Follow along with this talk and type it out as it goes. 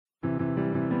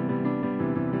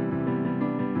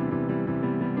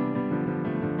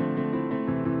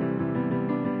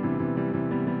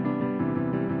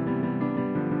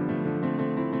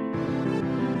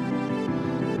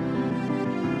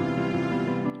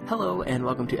Hello and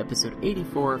welcome to episode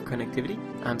 84 of Connectivity.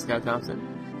 I'm Scott Thompson.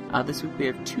 This week we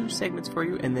have two segments for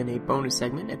you and then a bonus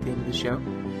segment at the end of the show.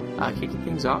 Kicking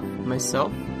things off,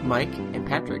 myself, Mike, and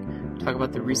Patrick talk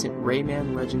about the recent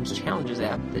Rayman Legends Challenges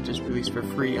app that just released for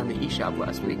free on the eShop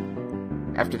last week.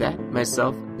 After that,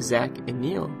 myself, Zach, and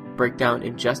Neil break down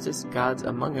Injustice Gods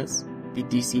Among Us, the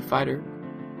DC Fighter.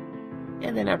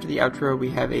 And then after the outro,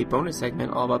 we have a bonus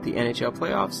segment all about the NHL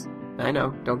playoffs. I know,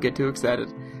 don't get too excited.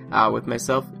 With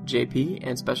myself, JP,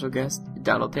 and special guest,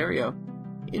 Donald Terrio.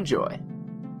 Enjoy.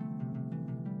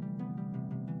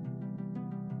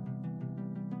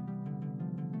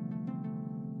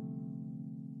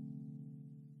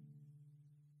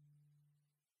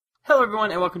 Hello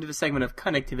everyone, and welcome to the segment of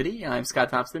Connectivity. I'm Scott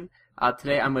Thompson.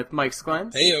 Today I'm with Mike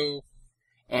Sklens. Heyo.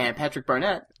 And Patrick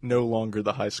Barnett. No longer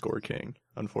the high score king,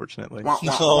 unfortunately. Wah,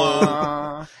 wah,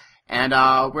 wah. And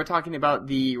we're talking about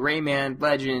the Rayman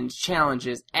Legends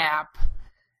Challenges app.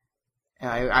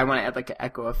 I want to add like an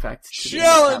echo effect. To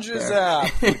Challenges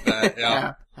app. Like that,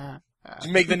 yeah.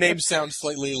 To make the name sound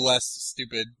slightly less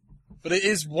stupid. But it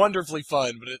is wonderfully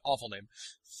fun, but an awful name.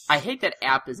 I hate that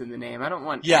app is in the name. I don't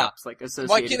want Yeah. apps like associated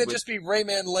Why can't it with... just be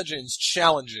Rayman Legends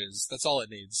Challenges? That's all it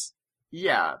needs.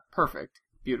 Yeah, perfect.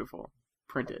 Beautiful.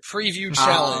 Print it. Preview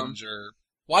challenge or...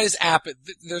 Why does app...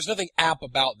 There's nothing app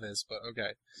about this, but okay.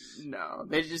 No,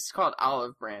 they just call it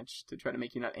Olive Branch to try to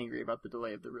make you not angry about the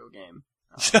delay of the real game.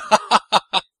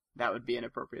 That would be an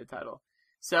appropriate title.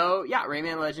 So, yeah,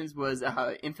 Rayman Legends was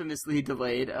infamously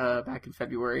delayed back in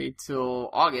February till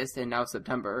August and now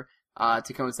September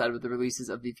to coincide with the releases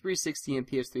of the 360 and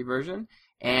PS3 version.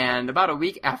 And about a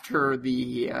week after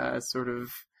the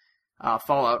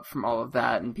fallout from all of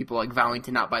that and people like vowing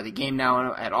to not buy the game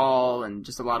now at all and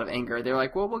just a lot of anger, they're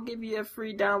like, well, we'll give you a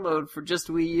free download for just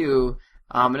Wii U.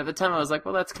 And at the time I was like,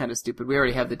 well, that's kind of stupid. We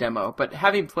already have the demo. But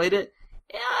having played it,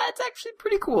 yeah, it's actually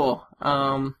pretty cool.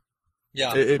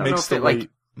 Yeah. It makes the wait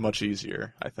much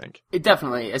easier, I think. It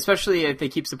definitely, especially if they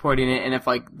keep supporting it and if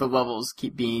like the levels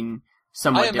keep being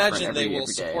somewhat different I imagine they will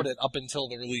every day. support it up until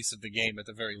the release of the game at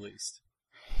the very least.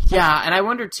 Yeah, and I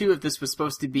wonder too if this was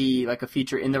supposed to be like a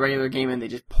feature in the regular game and they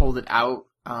just pulled it out.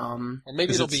 Or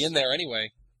maybe it'll be in there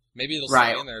anyway. Maybe it'll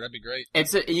right. stay in there. That'd be great.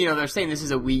 It's they're saying this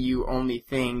is a Wii U only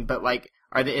thing, but like,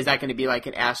 is that going to be like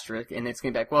an asterisk? And it's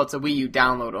going to be like, well, it's a Wii U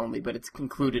download only, but it's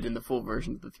included in the full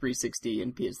version of the 360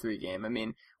 and PS3 game. I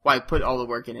mean, why put all the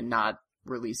work in and not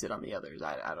release it on the others?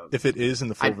 I don't. If it is in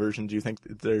the full version, do you think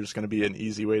there's going to be an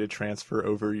easy way to transfer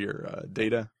over your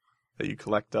data that you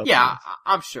collect up? Yeah,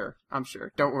 I'm sure.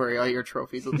 Don't worry, all your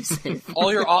trophies will be safe.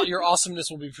 All your awesomeness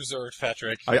will be preserved,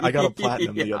 Patrick. I got a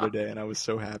platinum Yeah. the other day, and I was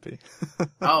so happy.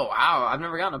 Oh, wow, I've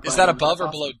never gotten a platinum. Is that above That's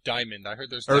or below awesome. diamond? I heard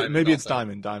there's Or diamond. maybe it's also.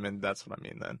 diamond. Diamond, that's what I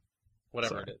mean then.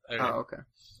 Whatever Sorry. it is. Okay. Oh, okay.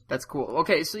 That's cool.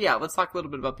 Okay, so yeah, let's talk a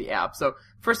little bit about the app. So,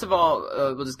 first of all,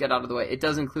 we'll just get out of the way. It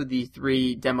does include the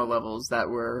 3 demo levels that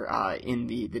were in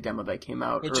the demo that came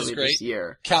out Which is earlier great. this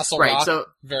year. Castle Right, Rock, so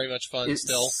very much fun it's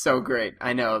still. so great.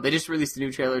 I know. They just released a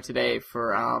new trailer today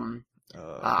for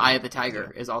Eye of the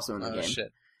Tiger is also in the Oh, game.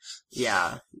 shit.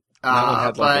 Yeah. That one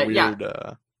had like a but, yeah.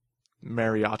 weird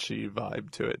mariachi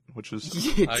vibe to it, which was...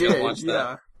 It I did, gotta watch that.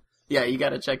 yeah. Yeah, you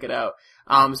gotta check it out.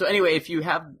 So anyway, if you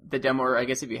have the demo, or I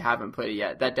guess if you haven't played it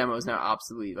yet, that demo is now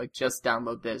obsolete. Like, just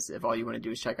download this if all you want to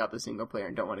do is check out the single player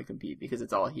and don't want to compete, because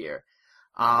it's all here.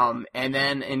 And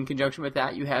then in conjunction with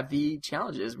that, you have the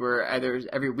challenges, where either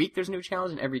every week there's a new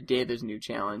challenge and every day there's a new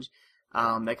challenge.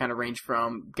 That kind of range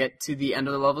from get to the end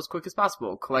of the level as quick as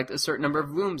possible, collect a certain number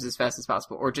of looms as fast as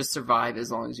possible, or just survive as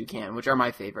long as you can, which are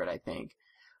my favorite, I think.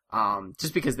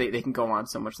 Just because they can go on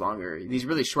so much longer. These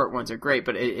really short ones are great,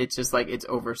 but it's just like it's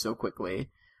over so quickly.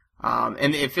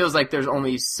 And it feels like there's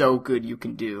only so good you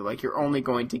can do. Like you're only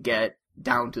going to get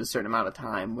down to a certain amount of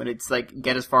time. When it's like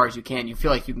get as far as you can, you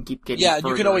feel like you can keep getting Yeah, further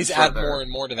you can always and add further. more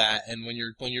and more to that, and when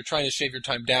you're trying to shave your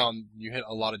time down, you hit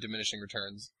a lot of diminishing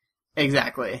returns.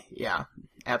 Exactly. Yeah.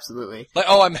 Absolutely. Like,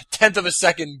 oh, I'm a tenth of a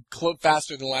second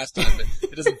faster than last time, but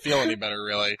it doesn't feel any better,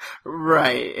 really.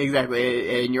 Right.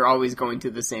 Exactly. And you're always going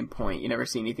to the same point. You never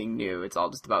see anything new. It's all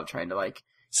just about trying to like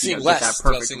See get less, that it's about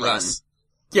perfect seeing run. less.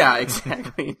 Yeah,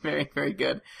 exactly. Very, very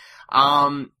good.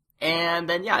 And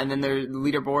then there's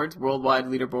leaderboards, worldwide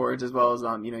leaderboards, as well as,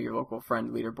 your local friend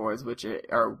leaderboards, which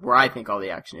are where I think all the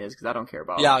action is, because I don't care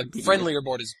about Yeah, competing friend with-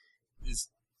 leaderboard is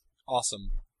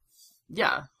awesome.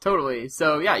 Yeah, totally.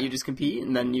 So, yeah, you just compete,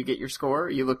 and then you get your score,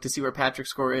 you look to see where Patrick's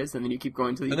score is, and then you keep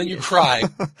going till you And then beat you it. cry.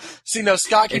 See, no,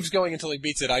 Scott keeps going until he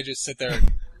beats it. I just sit there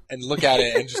and look at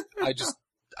it and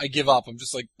I give up. I'm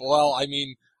just like, well, I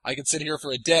mean, I can sit here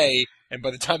for a day and by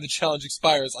the time the challenge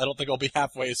expires, I don't think I'll be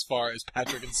halfway as far as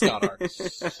Patrick and Scott are.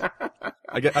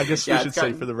 I guess we should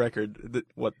say for the record that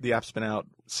the app's been out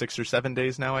 6 or 7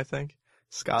 days now, I think.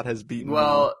 Scott has beaten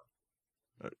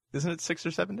isn't it 6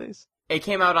 or 7 days? It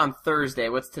came out on Thursday.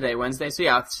 What's today? Wednesday? So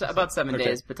yeah, it's about 7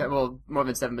 days. But more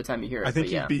than 7 by the time you hear it. I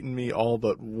think you've beaten me all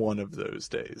but one of those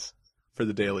days for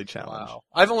the daily challenge. Wow.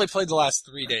 I've only played the last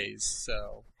 3 days,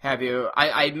 so. Have you?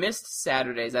 I missed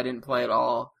Saturdays. I didn't play at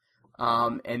all.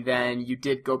 And then you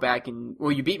did go back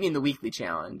you beat me in the weekly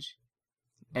challenge.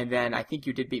 And then I think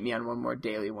you did beat me on one more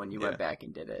daily one. You went back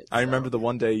and did it. I remember the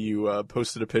one day you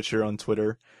posted a picture on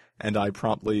Twitter, and I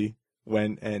promptly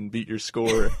went and beat your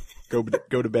score, go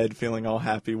to bed feeling all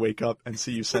happy, wake up, and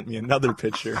see you sent me another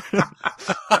picture.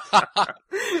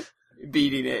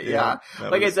 Beating it, yeah.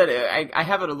 Like I said, I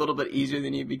have it a little bit easier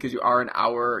than you because you are an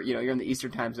hour, you're in the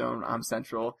Eastern time zone, I'm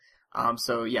Central.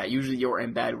 So yeah, usually you're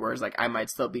in bed, whereas like I might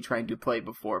still be trying to play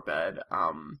before bed.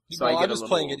 So I was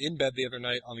playing it in bed the other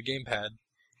night on the gamepad.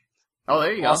 Oh,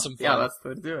 there you awesome go. Fun. Yeah, that's the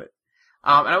way to do it.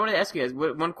 And I wanted to ask you guys,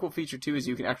 one cool feature too is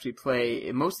you can actually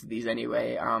play, most of these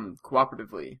anyway,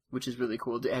 cooperatively, which is really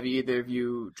cool. Have either of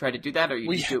you tried to do that, or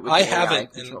you just do it with I the AI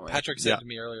haven't, controlling? and Patrick said to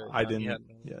me earlier. I didn't yet.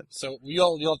 So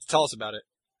you'll have to tell us about it.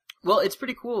 Well, it's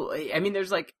pretty cool. I mean,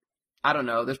 there's I don't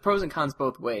know, there's pros and cons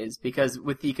both ways, because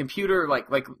with the computer,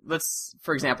 like let's,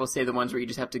 for example, say the ones where you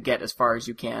just have to get as far as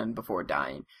you can before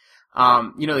dying.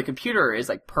 The computer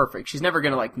is perfect. She's never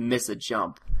gonna miss a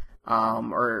jump.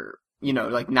 Or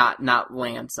not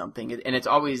land something, and it's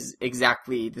always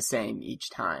exactly the same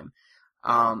each time.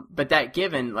 But that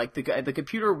given, the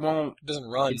computer won't. It doesn't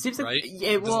run, it seems right?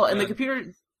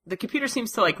 The computer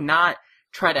seems to not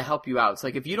try to help you out. So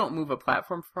if you don't move a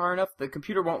platform far enough, the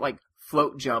computer won't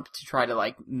float jump to try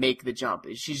to make the jump.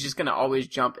 She's just gonna always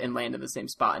jump and land in the same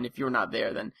spot, and if you're not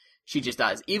there, then she just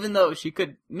dies. Even though she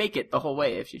could make it the whole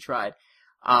way if she tried.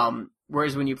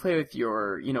 Whereas when you play with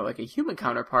your, a human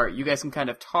counterpart, you guys can kind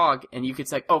of talk, and you could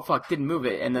say, oh fuck, didn't move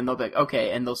it, and then they'll be like,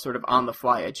 okay, and they'll sort of on the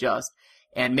fly adjust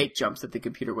and make jumps that the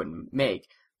computer wouldn't make.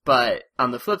 But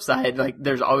on the flip side,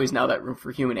 there's always now that room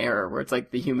for human error, where it's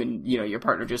the human, your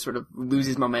partner just sort of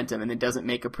loses momentum and then doesn't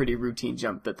make a pretty routine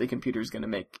jump that the computer's gonna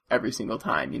make every single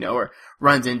time, or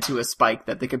runs into a spike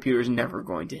that the computer's never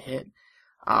going to hit.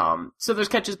 So there's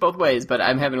catches both ways, but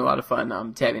I'm having a lot of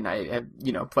fun. Tabby and I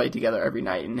have, played together every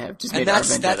night and have just made our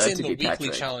vendetta to beat Patrick. That's in the weekly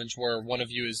challenge where one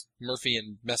of you is Murphy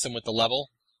and messing with the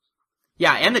level?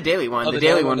 Yeah, and the daily one. The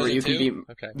daily one where you can be,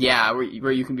 okay. Yeah,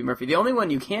 where you can be Murphy. The only one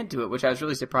you can't do it, which I was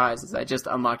really surprised, is I just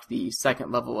unlocked the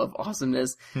second level of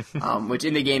awesomeness, which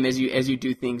in the game, as you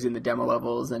do things in the demo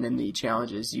levels and in the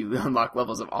challenges, you unlock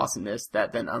levels of awesomeness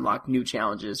that then unlock new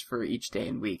challenges for each day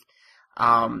and week.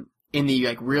 In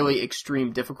the really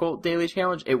extreme difficult daily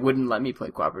challenge, it wouldn't let me play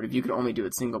cooperative. You could only do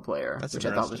it single player, which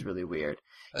I thought was really weird.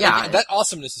 Yeah, that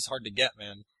awesomeness is hard to get,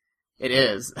 man. It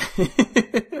is.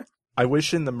 I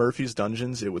wish in the Murphy's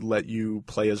Dungeons it would let you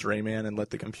play as Rayman and let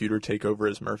the computer take over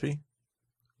as Murphy.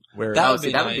 That would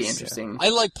be interesting. Yeah. I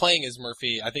like playing as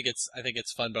Murphy. I think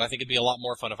it's fun, but I think it'd be a lot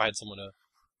more fun if I had someone to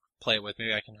play it with.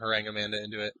 Maybe I can harangue Amanda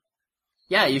into it.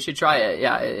 Yeah, you should try it.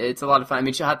 Yeah, it's a lot of fun. I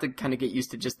mean, you'll have to kind of get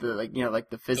used to just the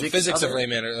the physics. The physics of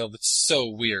Rayman it's so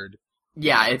weird.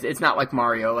 Yeah, it's not like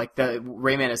Mario. The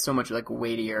Rayman is so much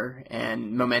weightier,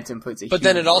 and momentum plays a huge But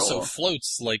then it role. also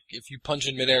floats. If you punch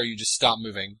in midair, you just stop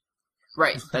moving.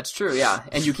 Right, that's true. Yeah,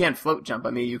 and you can't float jump. I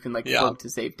mean, you can float to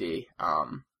safety.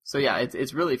 So yeah,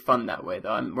 it's really fun that way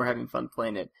though. We're having fun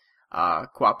playing it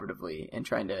cooperatively and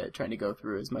trying to go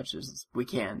through as much as we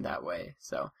can that way.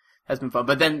 So. Has been fun,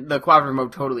 but then the cooperative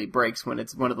mode totally breaks when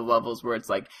it's one of the levels where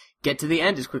it's get to the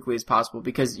end as quickly as possible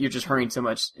because you're just hurrying so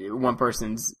much. One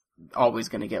person's always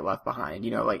going to get left behind.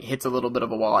 Hits a little bit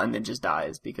of a wall and then just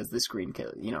dies because the screen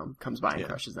comes by and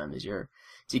crushes them as you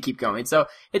keep going. So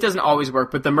it doesn't always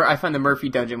work, but I find the Murphy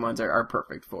dungeon ones are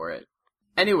perfect for it.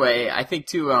 Anyway, I think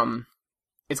too,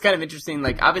 it's kind of interesting.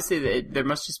 Obviously there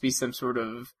must just be some sort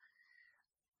of,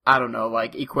 I don't know,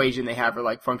 equation they have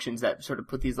or functions that sort of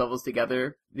put these levels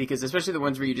together, because especially the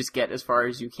ones where you just get as far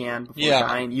as you can before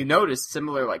dying, you notice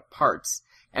similar parts,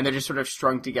 and they're just sort of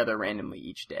strung together randomly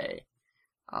each day.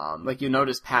 You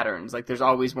notice patterns, there's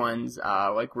always ones,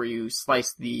 where you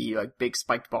slice the, big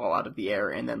spiked ball out of the air,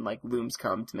 and then, looms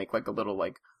come to make, a little,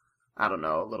 I don't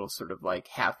know, a little sort of,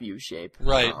 half U shape.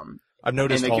 Right. I've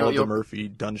noticed all of the Murphy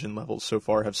dungeon levels so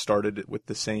far have started with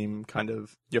the same kind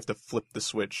of, you have to flip the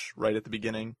switch right at the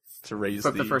beginning to raise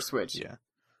the first switch. Yeah.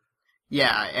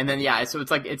 Yeah, and then, so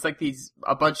it's these,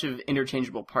 a bunch of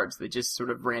interchangeable parts that just sort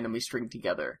of randomly string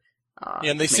together.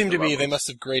 And they seem to be, they must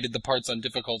have graded the parts on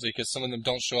difficulty because some of them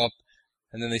don't show up,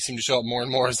 and then they seem to show up more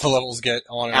and more as the levels get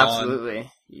on and on.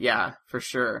 Absolutely. Yeah, for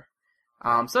sure.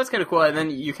 So that's kind of cool, and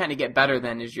then you kind of get better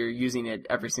then as you're using it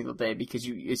every single day, because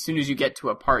as soon as you get to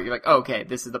a part, you're like, oh, okay,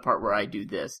 this is the part where I do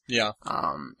this. Yeah.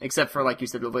 Except for, like you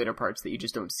said, the later parts that you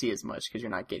just don't see as much because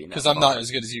you're not getting that. Because I'm not as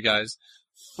good as you guys.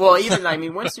 Well, even, I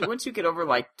mean, once you get over,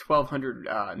 like,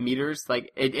 1,200, meters,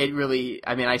 like, it really,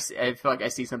 I mean, I feel like I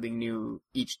see something new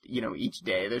each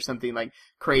day. There's something, like,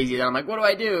 crazy that I'm like, what do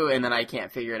I do? And then I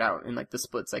can't figure it out in, like, the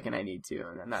split second I need to,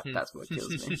 and then that's what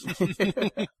kills me.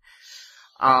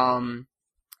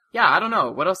 Yeah, I don't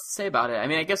know. What else to say about it? I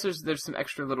mean, I guess there's some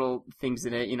extra little things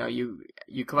in it. You know,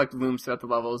 you collect looms throughout the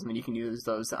levels, and then you can use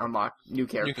those to unlock new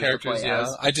characters. New characters, to play yeah.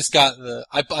 as. I just got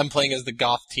I'm playing as the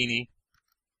Goth Teenie.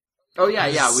 Oh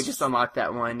yeah, we just unlocked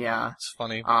that one, yeah. It's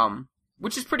funny.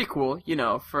 Which is pretty cool, you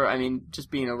know, just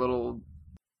being a little...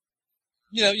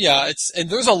 You know, yeah, and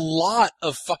there's a lot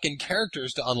of fucking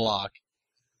characters to unlock.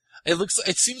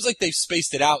 It seems like they've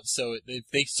spaced it out, so if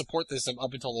they support this up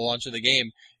until the launch of the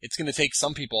game, it's gonna take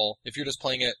some people, if you're just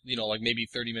playing it, you know, like maybe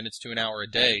 30 minutes to an hour a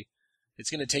day, it's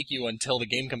gonna take you until the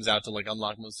game comes out to, like,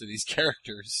 unlock most of these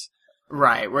characters.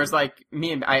 Right, whereas, like,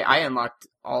 I unlocked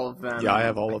all of them. Yeah, I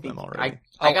have all of them already.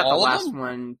 I got the last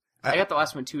one. I got the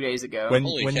last one 2 days ago. When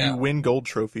you win gold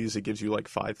trophies, it gives you like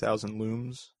 5,000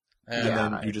 looms, and Yeah.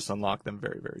 then you just unlock them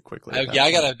very, very quickly. I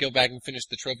gotta go back and finish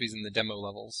the trophies in the demo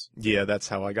levels. Yeah, that's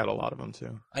how I got a lot of them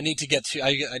too. I need to get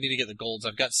the golds.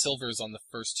 I've got silvers on the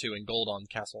first two and gold on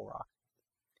Castle Rock.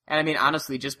 And I mean,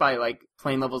 honestly, just by, like,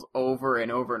 playing levels over and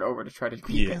over and over to try to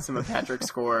beat some of Patrick's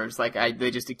scores, like,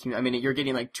 they just accumulate. I mean, you're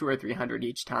getting, like, 200 or 300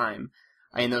 each time.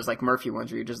 I mean, those, like, Murphy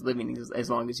ones where you're just living as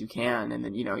long as you can, and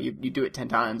then, you know, you do it 10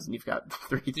 times and you've got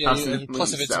 3,000 Yeah,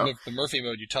 plus if it's the Murphy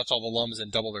mode, you touch all the lums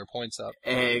and double their points up.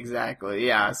 Exactly,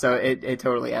 yeah, so it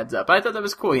totally adds up. But I thought that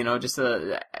was cool, you know, just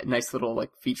a nice little,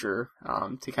 like, feature,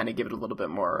 to kind of give it a little bit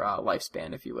more,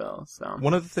 lifespan, if you will, so.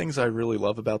 One of the things I really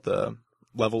love about the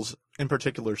levels, in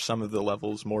particular some of the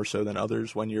levels more so than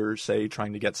others, when you're, say,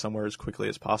 trying to get somewhere as quickly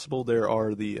as possible, there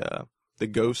are the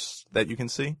ghosts that you can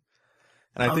see.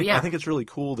 And I think it's really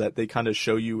cool that they kind of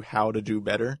show you how to do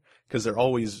better, because they're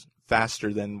always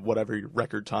faster than whatever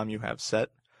record time you have set.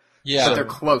 Yeah. But they're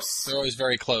close. They're always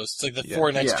very close. It's like the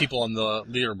four next people on the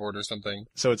leaderboard or something.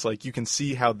 So it's like you can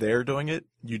see how they're doing it,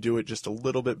 you do it just a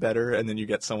little bit better, and then you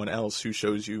get someone else who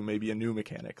shows you maybe a new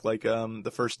mechanic. Like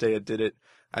the first day I did it,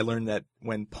 I learned that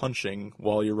when punching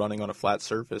while you're running on a flat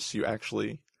surface, you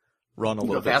actually run a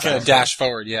little bit faster. Kind of dash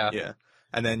forward, yeah. Yeah.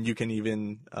 And then you can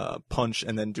even punch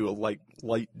and then do a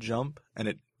light jump, and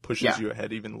it pushes you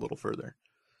ahead even a little further.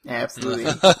 Absolutely.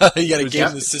 You gotta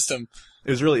game the system.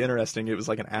 It was really interesting. It was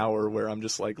like an hour where I'm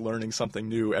just like learning something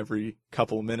new every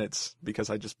couple of minutes because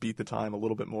I just beat the time a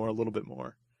little bit more.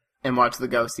 And watch the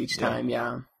ghosts each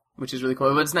time, which is really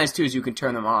cool. What's nice too is you can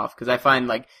turn them off, because I find,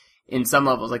 like, in some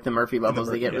levels, like the Murphy levels,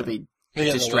 they get really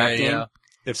distracting.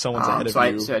 If someone's ahead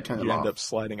of you, so I turn them you off. end up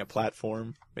sliding a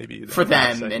platform, maybe. For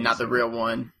them, and not the real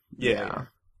one. Yeah.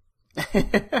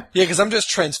 Yeah, because I'm just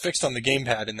transfixed on the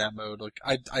gamepad in that mode. Like,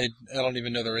 I don't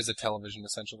even know there is a television,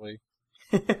 essentially.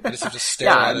 I just have to stare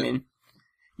at it.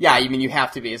 I mean, you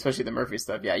have to be, especially the Murphy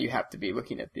stuff, you have to be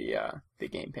looking at the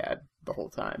gamepad the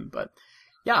whole time. But,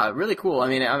 yeah, really cool. I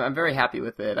mean, I'm very happy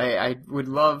with it. I would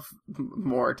love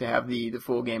more to have the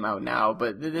full game out now,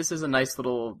 but this is a nice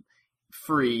little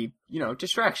free,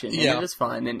 distraction. And it is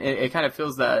fun, and it kind of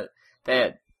fills that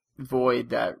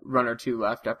void that Run or 2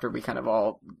 left after we kind of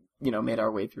all, made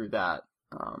our way through that.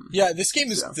 This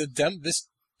game is this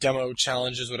demo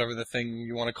challenges, whatever the thing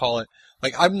you want to call it.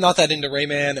 Like, I'm not that into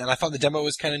Rayman, and I thought the demo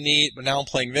was kind of neat, but now I'm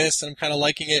playing this, and I'm kind of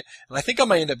liking it, and I think I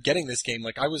might end up getting this game.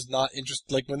 Like, I was not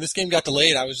interested, like, when this game got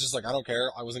delayed, I was just like, I don't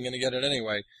care, I wasn't going to get it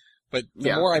anyway. But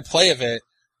the more I play of it,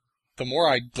 the more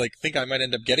I, think I might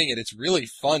end up getting it. It's really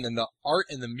fun, and the art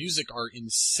and the music are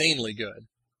insanely good.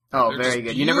 Oh, They're very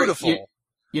good. Beautiful.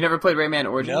 You never played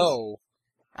Rayman Origins? No.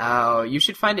 Oh, you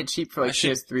should find it cheap for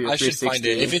PS3 or 360. I should find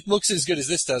it. If it looks as good as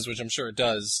this does, which I'm sure it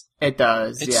does. It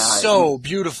does, It's so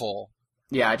beautiful.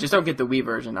 Yeah, just don't get the Wii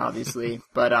version, obviously.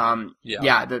 But,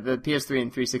 the PS3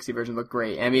 and 360 version look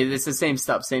great. I mean, it's the same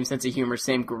stuff, same sense of humor,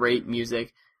 same great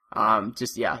music.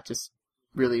 Just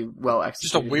really well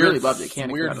executed. Just a weird, really loved it.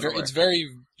 It's very,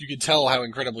 you can tell how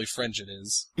incredibly French it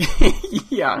is.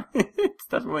 Yeah, it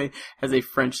definitely has a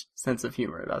French sense of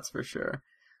humor, that's for sure.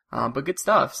 But good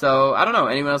stuff. So, I don't know,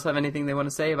 anyone else have anything they want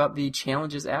to say about the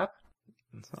Challenges app?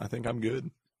 I think I'm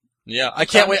good. Yeah, I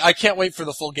can't wait for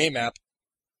the full game app.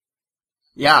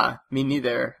 Yeah, me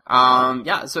neither.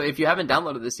 So if you haven't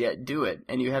downloaded this yet, do it.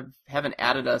 And you haven't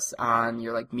added us on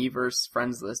your, Miiverse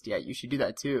friends list yet, you should do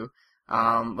that too.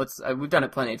 We've done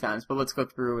it plenty of times, but let's go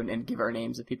through and give our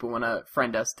names if people want to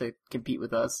friend us to compete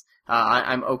with us.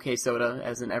 I'm OK Soda,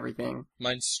 as in everything.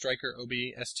 Mine's Striker OB,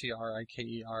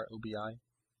 STRIKEROBI.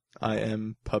 I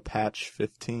am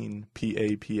Papatch15,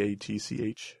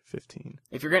 PAPATCH 15.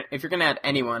 If you're gonna add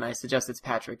anyone, I suggest it's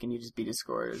Patrick, and you just beat his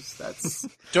scores. That's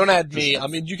Don't add me. I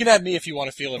mean, you can add me if you want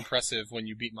to feel impressive when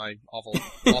you beat my awful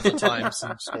times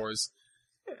and scores.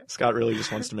 Scott really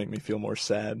just wants to make me feel more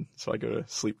sad, so I go to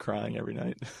sleep crying every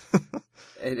night.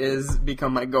 It has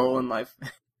become my goal in life.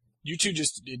 You two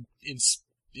just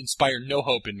inspire no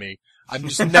hope in me. I'm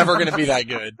just never going to be that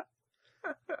good.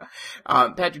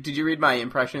 Patrick, did you read my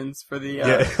impressions for the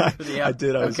app? I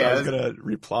did. I was going to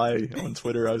reply on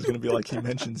Twitter. I was going to be like, he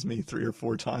mentions me 3 or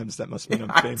 4 times. That must mean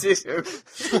I'm famous. I do.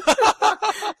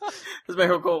 That's my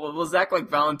whole goal. Well, Zach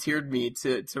volunteered me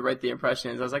to write the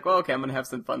impressions. I was like, well, okay, I'm going to have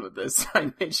some fun with this.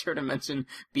 I made sure to mention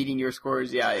beating your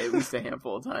scores, at least a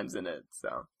handful of times in it.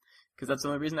 So, because that's the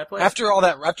only reason I played. After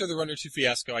the Runner 2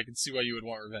 fiasco, I can see why you would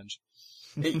want revenge.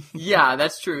 Yeah,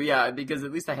 that's true. Yeah, because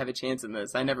at least I have a chance in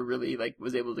this. I never really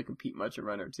was able to compete much in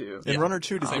Runner 2. In Runner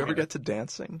 2, did you ever get to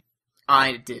dancing?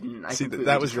 I didn't. See,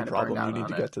 that was your problem. You need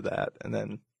to get to that, and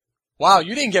then. Wow,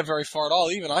 you didn't get very far at all.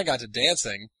 Even I got to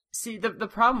dancing. See, the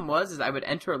problem was I would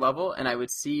enter a level and I would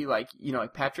see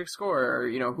Patrick's score or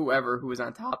whoever who was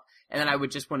on top, and then I would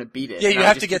just want to beat it. Yeah, you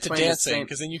have to get to dancing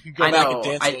because then you can go back and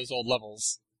dance those old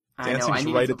levels. Dancing's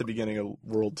right at the beginning of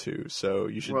World 2, so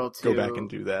you should go back and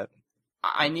do that.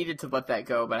 I needed to let that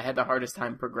go, but I had the hardest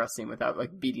time progressing without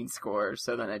beating scores.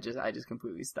 So then I just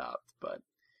completely stopped. But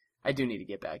I do need to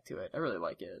get back to it. I really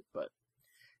like it, but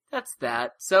that's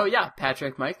that. So yeah,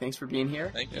 Patrick, Mike, thanks for being here.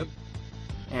 Thank you.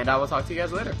 And I will talk to you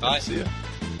guys later. Bye. See ya.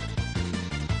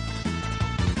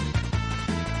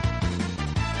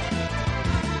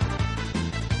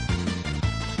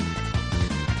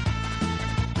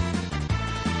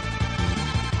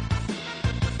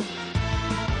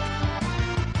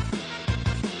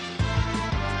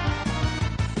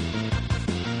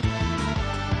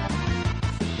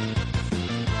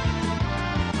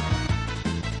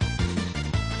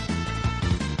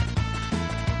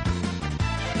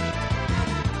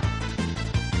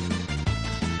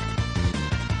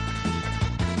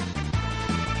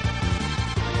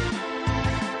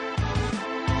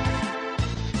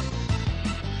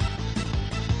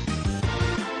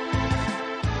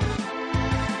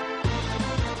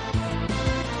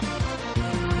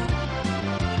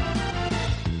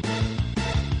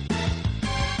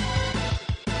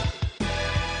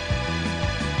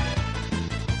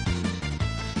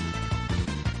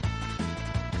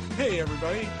 Hey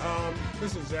everybody,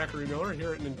 this is Zachary Miller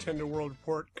here at Nintendo World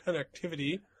Report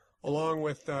Connectivity, along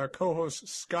with co-host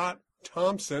Scott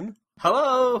Thompson.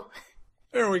 Hello!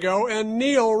 There we go, and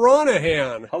Neil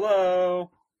Ronahan. Hello!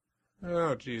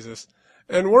 Oh, Jesus.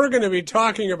 And we're going to be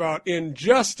talking about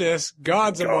Injustice,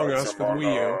 Gods Among Us for the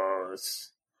Wii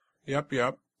U.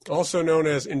 Yep. Also known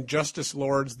as Injustice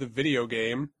Lords, the video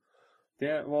game.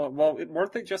 Yeah, well,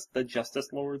 weren't they just the Justice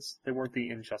Lords? They weren't the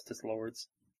Injustice Lords.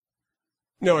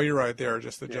 No, you're right. They are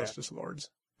just the Justice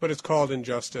Lords. But it's called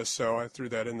Injustice, so I threw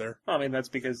that in there. I mean, that's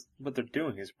because what they're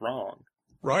doing is wrong.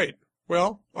 Right.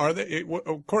 Well, are they?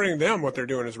 According to them, what they're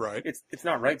doing is right. It's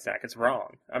not right, Zach. It's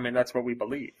wrong. I mean, that's what we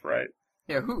believe, right?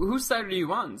 Yeah, whose side are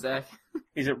you on, Zach?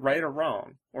 Is it right or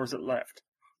wrong? Or is it left?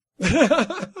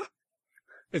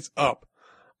 It's up.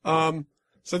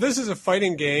 So this is a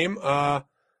fighting game,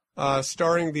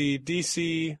 starring the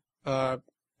DC,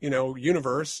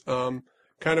 universe.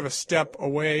 Kind of a step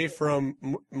away from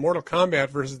Mortal Kombat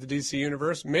versus the DC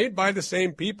Universe, made by the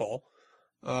same people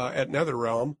at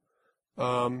NetherRealm.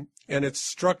 And it's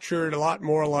structured a lot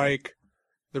more like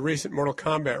the recent Mortal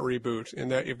Kombat reboot, in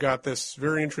that you've got this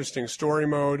very interesting story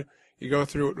mode. You go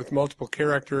through it with multiple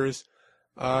characters,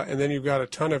 and then you've got a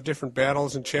ton of different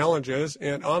battles and challenges,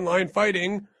 and online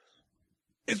fighting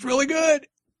is really good.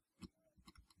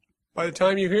 By the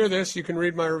time you hear this, you can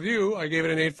read my review. I gave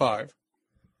it an 8.5.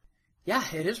 Yeah,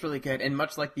 it is really good, and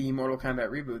much like the Mortal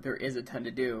Kombat reboot, there is a ton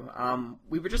to do.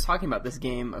 We were just talking about this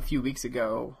game a few weeks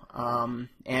ago,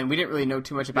 and we didn't really know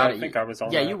too much about it. I think I was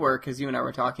on Yeah, that. you were, because you and I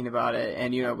were talking about it,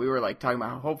 and we were talking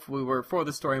about how hopefully we were for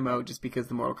the story mode just because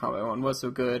the Mortal Kombat one was so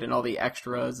good, and all the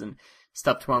extras and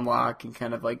stuff to unlock, and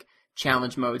kind of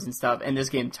challenge modes and stuff, and this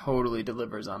game totally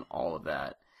delivers on all of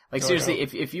that. Seriously,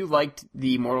 if you liked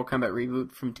the Mortal Kombat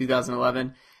reboot from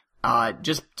 2011...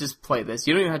 just play this.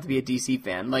 You don't even have to be a DC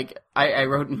fan. I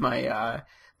wrote in my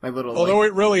Although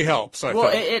it really helps, I Well,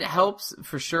 think. it helps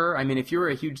for sure. I mean, if you're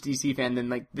a huge DC fan, then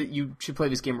like you should play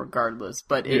this game regardless.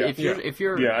 But if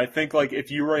you're Yeah, I think like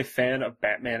if you were a fan of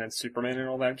Batman and Superman and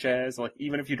all that jazz, like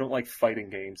even if you don't like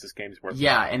fighting games, this game's worth it.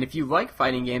 Yeah, and if you like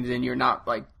fighting games and you're not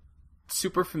like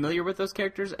super familiar with those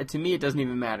characters, to me it doesn't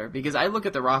even matter because I look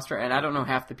at the roster and I don't know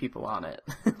half the people on it.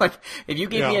 Like if you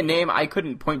gave me a name, I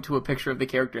couldn't point to a picture of the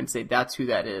character and say that's who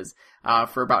that is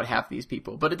for about half these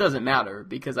people. But it doesn't matter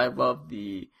because I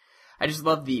just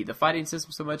love the fighting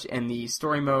system so much and the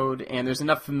story mode, and there's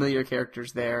enough familiar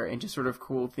characters there and just sort of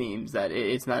cool themes that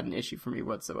it's not an issue for me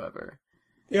whatsoever.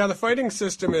 Yeah, the fighting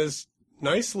system is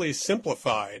nicely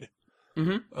simplified.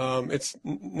 Mm-hmm. It's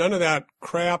none of that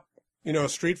crap,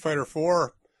 Street Fighter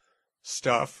 4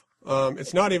 stuff.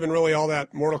 It's not even really all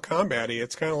that Mortal Kombat-y.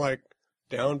 It's kind of like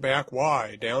down, back,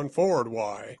 Y, down, forward,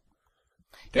 Y,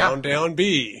 down, down,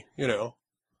 B,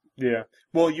 Yeah.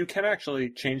 Well, you can actually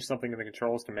change something in the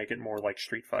controls to make it more like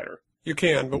Street Fighter. You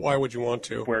can, but why would you want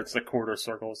to? Where it's the quarter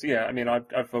circles. Yeah, I mean,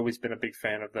 I've always been a big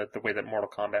fan of the way that Mortal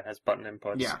Kombat has button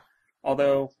inputs. Yeah.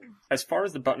 Although, as far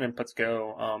as the button inputs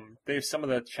go, they have some of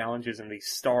the challenges in the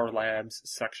Star Labs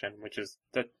section, which is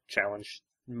the challenge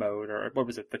mode, or what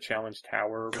was it, the challenge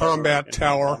tower? Combat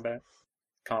tower.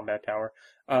 Combat tower.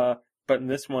 But in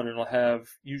this one, it'll have,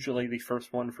 usually the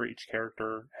first one for each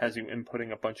character has you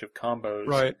inputting a bunch of combos.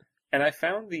 Right. And I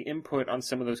found the input on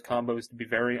some of those combos to be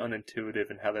very unintuitive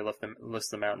in how they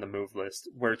list them out in the move list,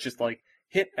 where it's just like,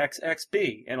 hit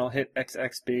XXB, and I'll hit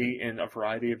XXB in a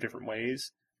variety of different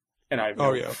ways. And I have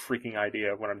no freaking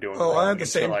idea what I'm doing wrong I had the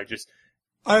same.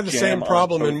 I had the same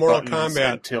problem in Mortal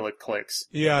Kombat until it clicks.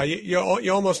 Yeah,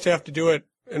 you almost have to do it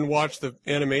and watch the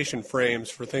animation frames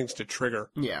for things to trigger.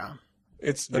 Yeah.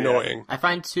 It's annoying. I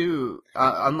find too,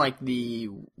 unlike the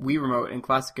Wii Remote and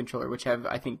Classic Controller, which have,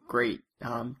 I think, great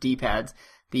D-pads,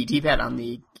 the D-pad on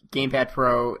the Gamepad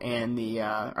Pro and the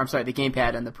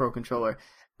Gamepad and the Pro Controller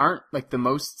aren't like the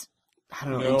most, I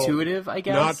don't know, intuitive, I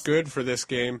guess. Not good for this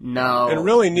game. No. And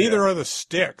really, neither are the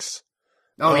sticks.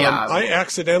 Oh, yeah. I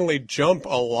accidentally jump a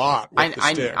lot with the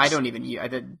sticks. I don't even use,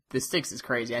 the sticks is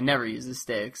crazy. I never use the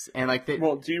sticks. And like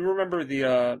well, do you remember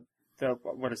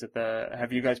what is it?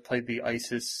 Have you guys played the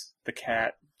ISIS, the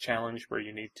cat challenge where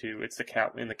you need to, it's the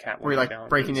cat in the Catwoman where you're like challenges.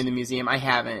 breaking into the museum? I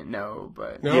haven't, no,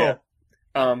 but. No.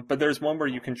 Yeah. But there's one where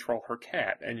you control her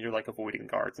cat and you're like avoiding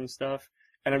guards and stuff.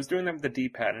 And I was doing that with the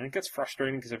D-pad and it gets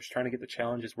frustrating because I was trying to get the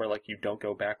challenges where like you don't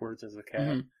go backwards as the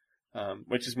cat.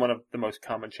 Which is one of the most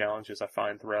common challenges I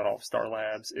find throughout all of Star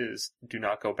Labs is do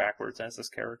not go backwards as this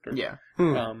character. Yeah.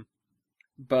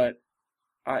 But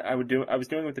I was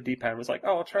doing it with the D-pad and was like,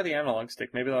 oh, I'll try the analog stick.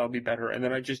 Maybe that'll be better. And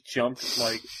then I just jumped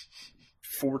like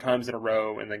 4 times in a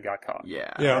row and then got caught.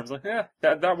 Yeah. And I was like,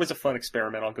 that was a fun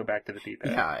experiment. I'll go back to the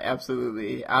D-pad. Yeah,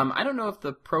 absolutely. I don't know if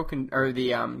the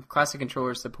the Classic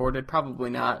Controller is supported. Probably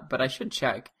not, but I should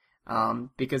check.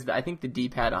 Because I think the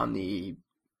D-pad on the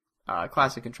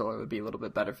Classic Controller would be a little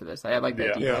bit better for this. I like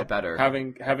that D-pad better.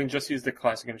 Having just used the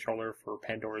Classic Controller for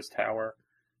Pandora's Tower,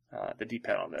 the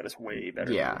D-pad on that is way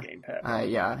better than the gamepad.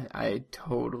 Yeah, I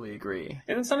totally agree.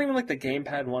 And it's not even like the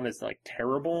gamepad one is like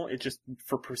terrible. It's just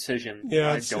for precision.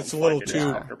 Yeah, it's a little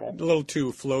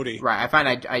too floaty. Right. I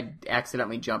find I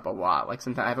accidentally jump a lot. Like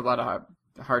sometimes I have a lot of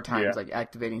hard times like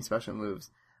activating special moves.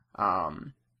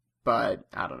 But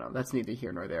I don't know. That's neither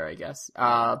here nor there, I guess.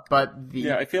 I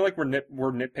feel like we're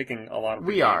nitpicking a lot of.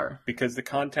 We are, because the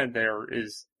content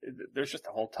there's just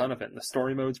a whole ton of it. And the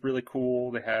story mode's really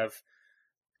cool. They have,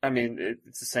 I mean,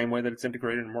 it's the same way that it's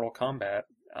integrated in Mortal Kombat,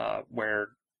 where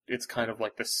it's kind of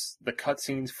like the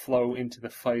cutscenes flow into the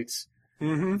fights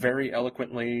very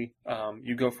eloquently.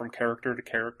 You go from character to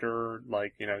character,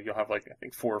 like, you'll have like, I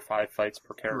think 4 or 5 fights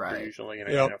per character usually, and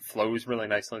it flows really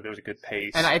nicely. There's a good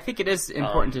pace. And I think it is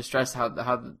important to stress how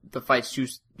the fights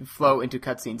flow into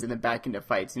cutscenes and then back into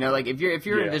fights. Like if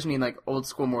you're envisioning like old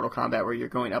school Mortal Kombat where you're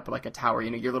going up like a tower,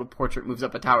 your little portrait moves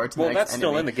up a tower to the next that's enemy.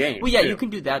 still in the game. Well, yeah, you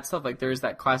can do that stuff. Like there's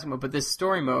that classic mode, but this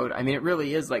story mode, I mean, it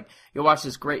really is like you'll watch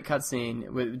this great cutscene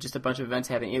with just a bunch of events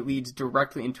happening. It leads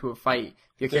directly into a fight.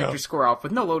 Your characters score off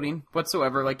with no loading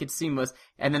whatsoever. Like it's seamless,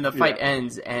 and then the fight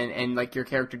ends, and like your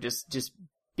character just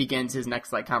begins his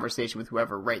next like conversation with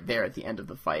whoever right there at the end of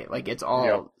the fight. Like it's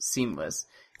all seamless.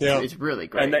 Yeah. It's really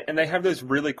great. And they have those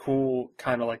really cool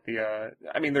kind of like they're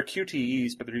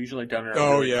QTEs, but they're usually done in a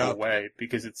really cool way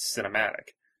because it's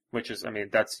cinematic, which is,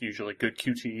 that's usually good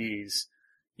QTEs.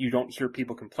 You don't hear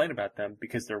people complain about them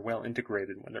because they're well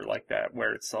integrated when they're like that,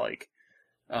 where it's like,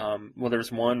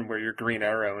 there's one where you're Green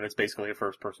Arrow and it's basically a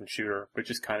first-person shooter, which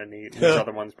is kind of neat. And there's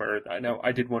other ones where,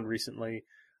 I did one recently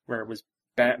where it was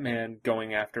Batman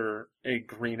going after a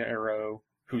Green Arrow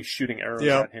who's shooting arrows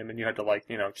Yep. at him, and you had to like,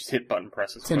 just hit button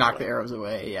presses to knock the quickly. arrows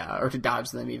away, yeah, or to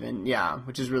dodge them even, yeah,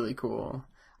 which is really cool.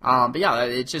 But yeah,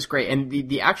 it's just great, and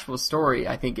the actual story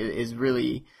I think is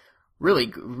really,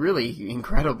 really, really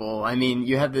incredible. I mean,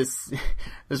 you have this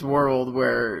this world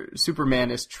where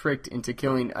Superman is tricked into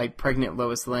killing a pregnant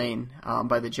Lois Lane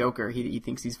by the Joker. He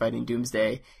thinks he's fighting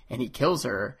Doomsday, and he kills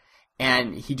her.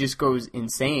 And he just goes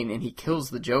insane, and he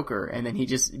kills the Joker, and then he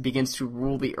just begins to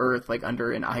rule the earth like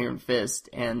under an iron fist,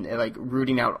 and like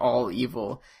rooting out all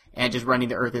evil, and just running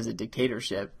the earth as a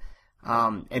dictatorship.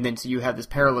 And then so you have this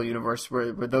parallel universe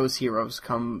where those heroes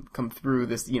come through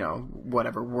this,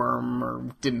 whatever worm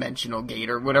or dimensional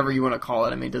gate or whatever you want to call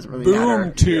it. I mean, it doesn't really matter.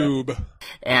 Boom tube.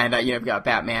 And you've got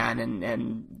Batman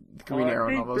and Green Arrow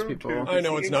and all those people. I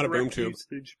know it's not a boom tube.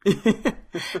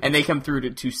 And they come through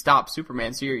to stop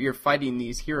Superman. So you're fighting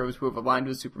these heroes who have aligned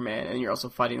with Superman, and you're also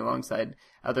fighting alongside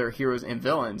other heroes and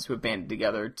villains who have banded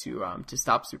together to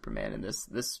stop Superman in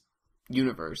this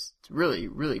universe. It's really,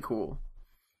 really cool.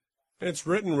 It's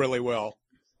written really well.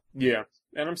 Yeah,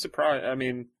 and I'm surprised. I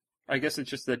mean, I guess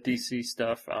it's just the DC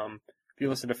stuff. If you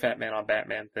listen to Fat Man on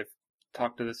Batman, they've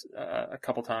talked to this a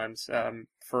couple times.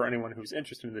 For anyone who's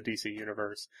interested in the DC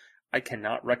universe, I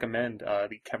cannot recommend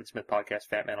the Kevin Smith podcast,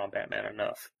 Fat Man on Batman,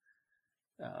 enough.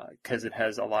 Because it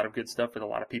has a lot of good stuff with a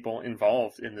lot of people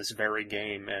involved in this very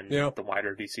game and the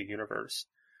wider DC universe.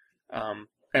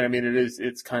 And I mean,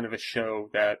 it's kind of a show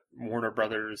that Warner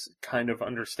Brothers kind of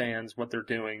understands what they're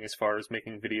doing as far as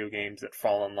making video games that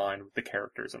fall in line with the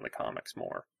characters in the comics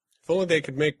more. If only they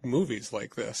could make movies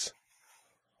like this.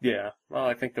 Yeah, well,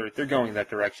 I think they're going that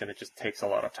direction. It just takes a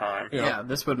lot of time. Yeah,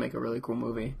 this would make a really cool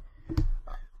movie.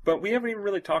 But we haven't even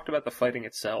really talked about the fighting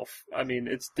itself. I mean,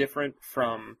 it's different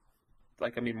from,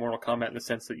 Mortal Kombat in the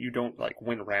sense that you don't,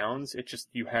 win rounds. It's just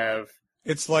you have...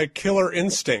 It's like Killer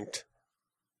Instinct.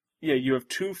 Yeah, you have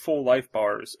 2 full life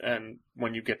bars, and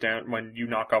when you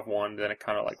knock off one, then it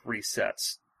kind of,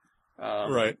 resets.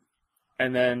 Right.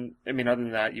 And then, I mean, other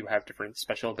than that, you have different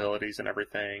special abilities and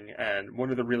everything, and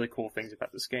one of the really cool things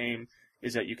about this game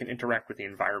is that you can interact with the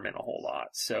environment a whole lot.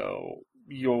 So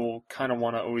you'll kind of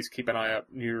want to always keep an eye up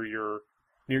near your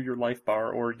life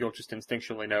bar, or you'll just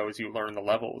instinctually know as you learn the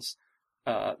levels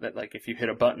that if you hit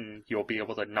a button, you'll be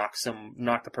able to knock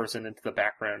the person into the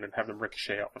background and have them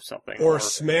ricochet off of something, or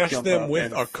smash them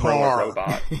with a throw car. a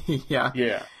robot.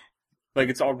 Yeah.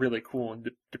 It's all really cool, and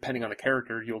depending on the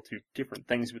character, you'll do different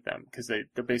things with them, because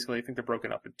they're basically, I think they're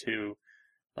broken up into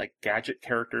gadget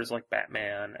characters like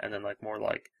Batman, and then more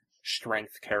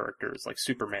strength characters like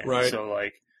Superman. Right. So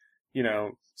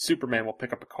Superman will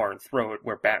pick up a car and throw it,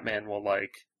 where Batman will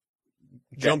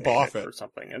jump off it or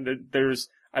something. And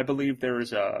I believe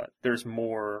there's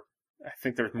more. I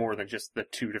think there's more than just the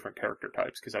 2 different character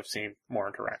types, because I've seen more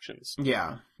interactions.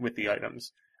 Yeah. With the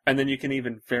items, and then you can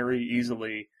even very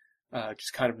easily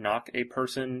just kind of knock a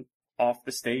person off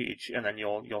the stage, and then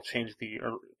you'll change the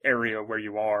area where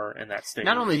you are in that stage.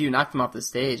 Not only do you knock them off the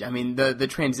stage, I mean the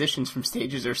transitions from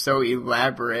stages are so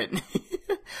elaborate.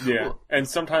 Yeah, and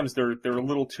sometimes they're a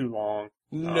little too long.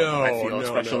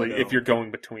 Especially if you're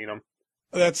going between them.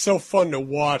 That's so fun to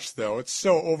watch, though. It's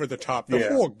so over the top. The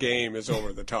whole game is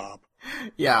over the top.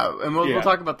 Yeah, and we'll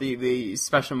talk about the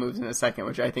special moves in a second,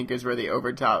 which I think is where the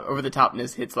over the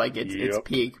topness hits its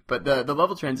peak. But the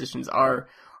level transitions are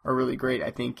really great,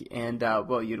 I think, and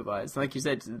well utilized. Like you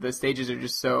said, the stages are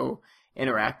just so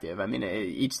interactive. I mean,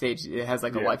 each stage has a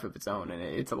life of its own, and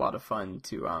it's a lot of fun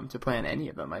to play on any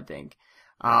of them, I think.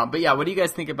 But yeah, what do you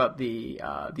guys think about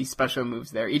these special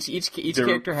moves there? Each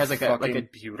character has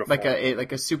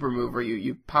a super move where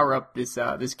you power up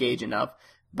this gauge enough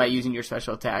by using your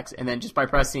special attacks, and then just by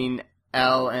pressing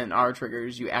L and R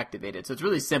triggers, you activate it. So it's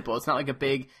really simple. It's not like a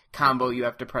big combo you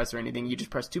have to press or anything. You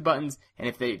just press 2 buttons,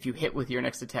 and if you hit with your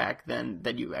next attack, then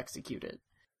you execute it.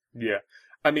 Yeah.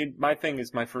 I mean, my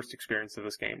first experience of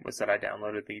this game was that I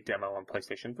downloaded the demo on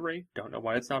PlayStation 3. Don't know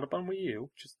why it's not up on Wii U.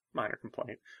 Just minor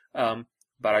complaint.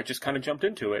 But I just kind of jumped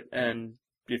into it, and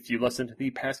if you listen to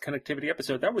the past connectivity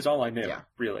episode, that was all I knew,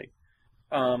 really.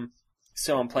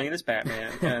 So I'm playing as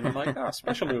Batman, and I'm like,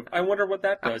 special move. I wonder what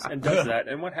that does, and does that.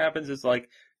 And what happens is,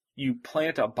 you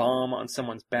plant a bomb on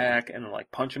someone's back and,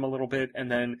 punch him a little bit,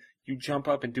 and then you jump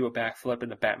up and do a backflip,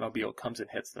 and the Batmobile comes and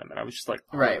hits them. And I was just like,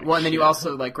 right. Well, and then you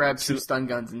also, grab 2 stun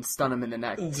guns and stun them in the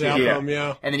neck. Zap them,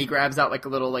 yeah. And then he grabs out, a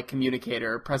little,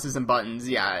 communicator, presses some buttons,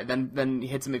 then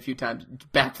hits him a few times,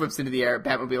 backflips into the air,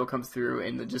 Batmobile comes through,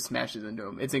 and then just smashes into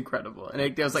him. It's incredible. And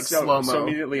it goes, slow-mo. So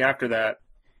immediately after that,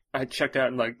 I checked out,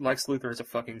 and, Lex Luthor has a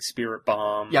fucking spirit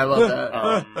bomb. Yeah, I love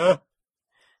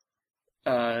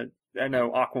that. I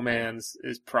know Aquaman's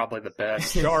is probably the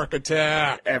best. Shark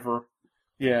attack. Ever.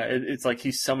 Yeah, it's like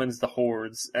he summons the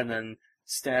hordes and then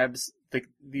stabs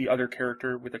the other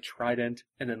character with a trident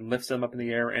and then lifts them up in the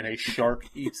air and a shark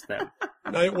eats them.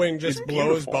 Nightwing just It's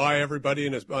blows beautiful. by everybody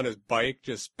on his bike,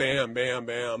 just bam, bam,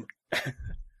 bam.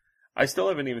 I still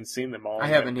haven't even seen them all. I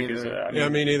yet haven't because, either. Yeah,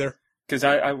 me neither. Because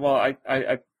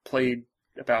I played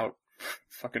about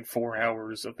fucking 4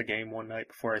 hours of the game one night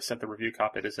before I sent the review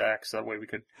copy to Zach, so that way we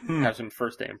could have some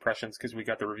first day impressions, because we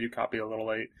got the review copy a little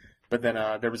late. But then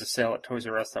there was a sale at Toys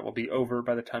R Us that will be over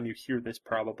by the time you hear this,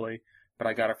 probably. But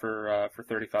I got it for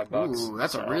 $35. Ooh,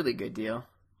 that's so, a really good deal.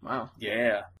 Wow.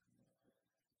 Yeah.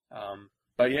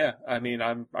 But yeah, I mean,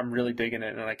 I'm really digging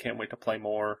it, and I can't wait to play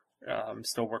more. I'm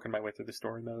still working my way through the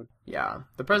story mode. Yeah,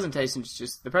 the presentation's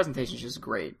just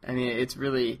great. I mean, it's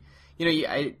really,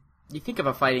 you think of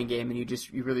a fighting game and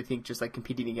you really think just like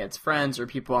competing against friends or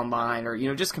people online or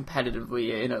just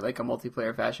competitively in like a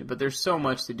multiplayer fashion. But there's so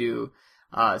much to do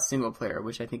single player,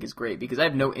 which I think is great because I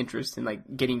have no interest in like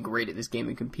getting great at this game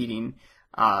and competing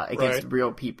against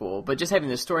real people. But just having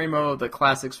the story mode, the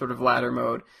classic sort of ladder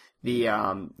mode, the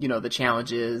the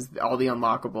challenges, all the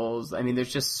unlockables. I mean,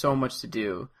 there's just so much to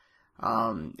do.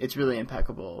 It's really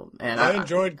impeccable, and I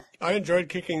enjoyed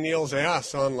kicking Neil's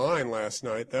ass online last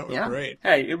night. That was great.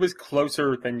 Hey, it was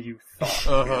closer than you thought.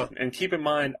 Uh-huh. And keep in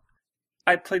mind,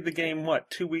 I played the game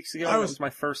 2 weeks ago. That was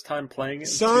my first time playing it.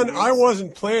 Son, I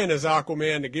wasn't playing as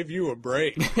Aquaman to give you a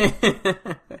break.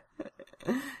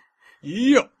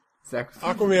 Yep.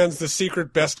 Aquaman's the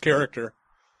secret best character.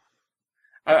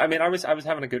 I mean, I was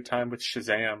having a good time with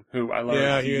Shazam, who I love.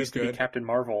 Yeah, he is used to good. be Captain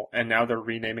Marvel, and now they're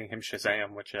renaming him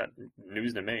Shazam, which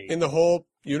news to me. In the whole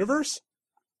universe?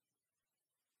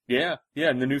 Yeah,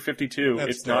 in the new 52, That's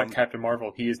it's dumb. not Captain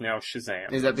Marvel. He is now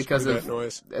Shazam. Is that because Screw of that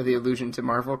noise. the allusion to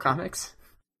Marvel Comics?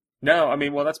 No, I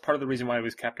mean, well, that's part of the reason why he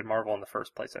was Captain Marvel in the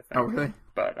first place, I think. Oh, really?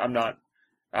 But I'm not.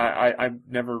 I've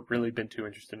never really been too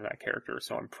interested in that character,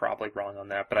 so I'm probably wrong on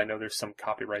that. But I know there's some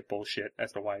copyright bullshit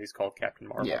as to why he's called Captain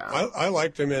Marvel. Yeah. I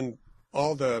liked him in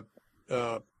all the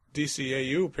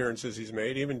DCAU appearances he's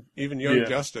made, even Young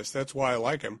Justice. That's why I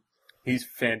like him. He's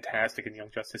fantastic in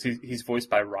Young Justice. He's voiced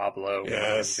by Rob Lowe.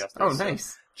 Yes. in Young Justice, Oh, so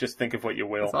nice. just think of what you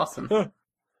will. That's awesome.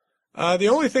 The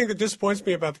only thing that disappoints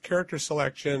me about the character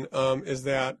selection is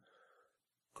that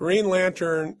Green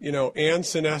Lantern, and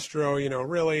Sinestro,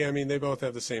 really, I mean, they both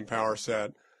have the same power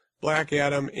set. Black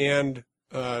Adam and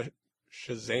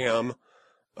Shazam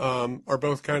are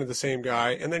both kind of the same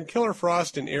guy. And then Killer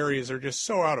Frost and Ares are just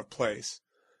so out of place.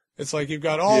 It's like you've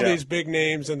got all these big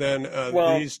names and then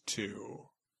these two.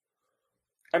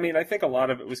 I mean, I think a lot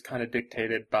of it was kind of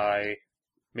dictated by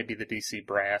maybe the DC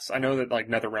brass. I know that like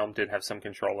NetherRealm did have some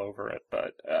control over it,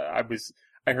 but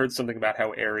I heard something about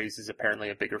how Ares is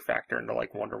apparently a bigger factor into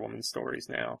like Wonder Woman stories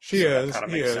now. She is. That kind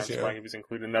of makes sense why he was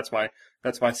included. And that's why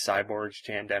Cyborg's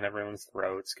jammed down everyone's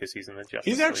throats because he's in the Justice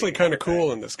He's League actually and kind of everything.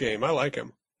 cool in this game. I like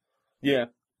him. Yeah.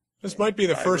 This might be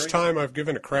the I first agree. time I've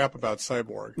given a crap about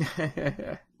Cyborg.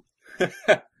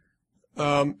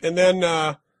 And then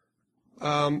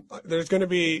there's going to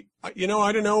be, I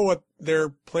don't know what their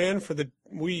plan for the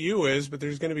Wii U is, but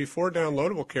there's going to be 4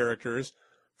 downloadable characters.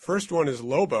 First one is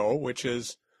Lobo, which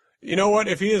is, you know what?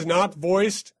 If he is not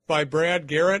voiced by Brad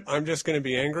Garrett, I'm just going to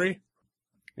be angry.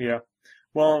 Yeah.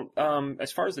 Well,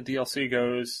 as far as the DLC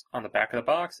goes, on the back of the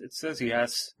box, it says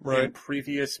yes. Right. In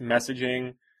previous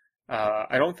messaging,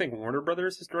 I don't think Warner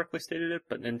Brothers has directly stated it,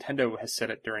 but Nintendo has said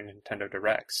it during Nintendo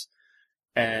Directs.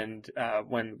 And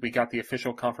when we got the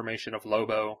official confirmation of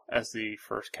Lobo as the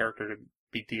first character to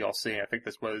be DLC, I think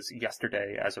this was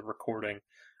yesterday as of recording,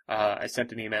 I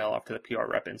sent an email off to the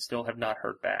PR rep and still have not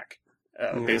heard back.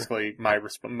 Basically, my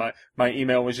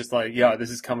email was just like, yeah, this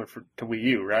is coming to Wii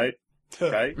U, right?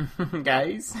 Right?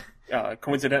 Guys?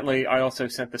 Coincidentally, I also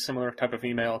sent the similar type of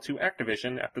email to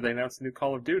Activision after they announced the new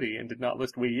Call of Duty and did not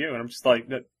list Wii U, and I'm just like,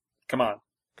 come on,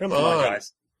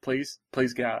 guys. Please,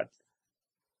 God.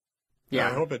 Yeah.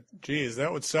 I hope it, geez,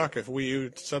 that would suck if Wii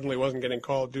U suddenly wasn't getting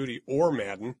Call of Duty or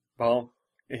Madden. Well,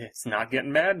 it's not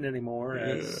getting Madden anymore.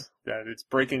 It's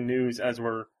breaking news as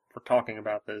we're talking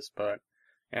about this, but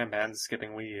yeah, Madden's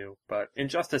skipping Wii U. But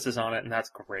Injustice is on it, and that's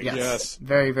great. Yes.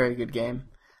 Very, very good game.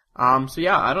 So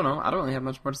yeah, I don't know. I don't really have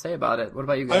much more to say about it. What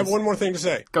about you guys? I have one more thing to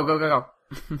say. Go.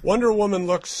 Wonder Woman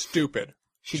looks stupid.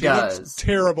 She looks does.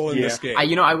 terrible in this game.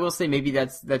 I will say maybe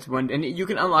that's one, and you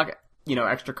can unlock,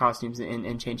 extra costumes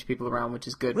and change people around, which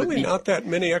is good. Really not that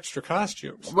many extra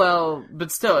costumes. Well,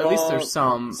 but still, at least there's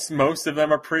some. Most of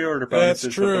them are pre-order That's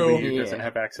bonuses true. that the Wii U doesn't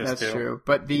have access to. That's true.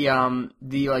 But the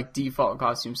like default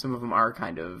costumes, some of them are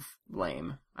kind of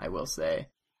lame, I will say.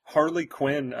 Harley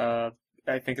Quinn,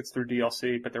 I think it's through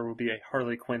DLC, but there will be a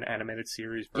Harley Quinn animated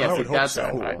series. Yeah, I would hope that's so.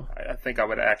 cool. I think I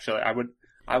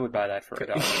I would buy that for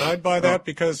 $1. I'd buy that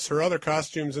because her other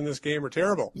costumes in this game are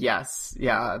terrible. Yes,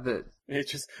 yeah.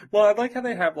 It's just, well, I like how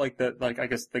they have like I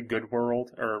guess the Good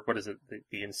World, or what is it,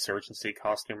 the Insurgency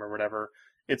costume or whatever.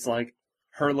 It's like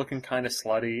her looking kind of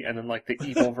slutty, and then like the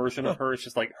evil version of her is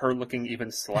just like her looking even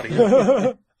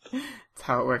sluttier. That's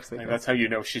how it works. Like, that's how you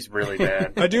know she's really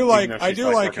bad. I do like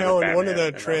how in one of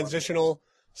the transitional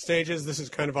stages, this is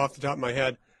kind of off the top of my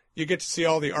head, you get to see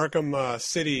all the Arkham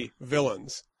City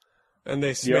villains, and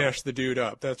they smash the dude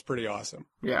up. That's pretty awesome.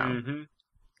 Yeah. Mm-hmm.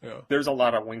 Yeah. There's a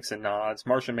lot of winks and nods.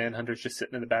 Martian Manhunter's just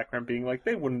sitting in the background being like,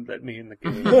 they wouldn't let me in the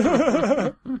game.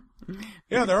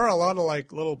 Yeah, there are a lot of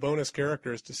like little bonus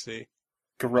characters to see.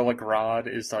 Gorilla Grodd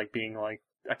is like being like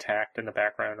attacked in the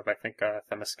background of, I think,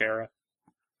 Themyscira.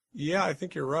 Yeah, I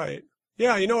think you're right.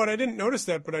 Yeah, you know what? I didn't notice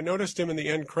that, but I noticed him in the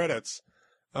end credits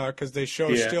because they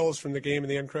show stills from the game in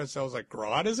the end credits. I was like,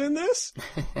 Grodd is in this?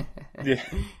 Yeah.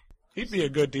 He'd be a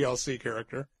good DLC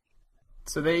character.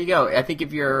 So there you go. I think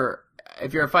if you're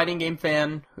a fighting game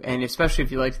fan, and especially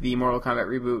if you liked the Mortal Kombat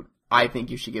reboot, I think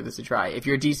you should give this a try. If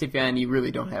you're a DC fan, you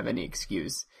really don't have any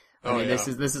excuse. I mean, this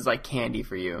is like candy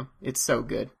for you. It's so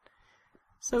good.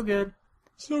 So good.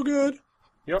 So good.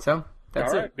 Yep. So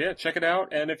that's it. Yeah, check it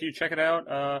out. And if you check it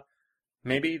out,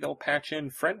 maybe they'll patch in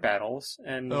friend battles,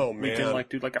 and we can like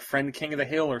do like a friend King of the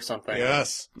Hill or something.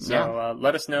 Yes. So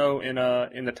let us know in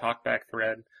the talkback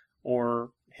thread, or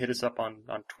hit us up on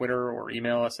Twitter, or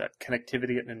email us at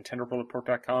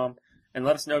connectivity@nintendoworldreport.com, and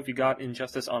let us know if you got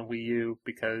Injustice on Wii U,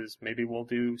 because maybe we'll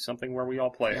do something where we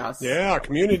all play. Yes. Yeah,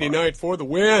 community night for the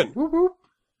win. Woo-hoo.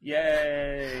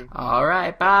 Yay! All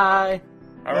right, bye.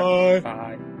 All right,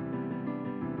 bye.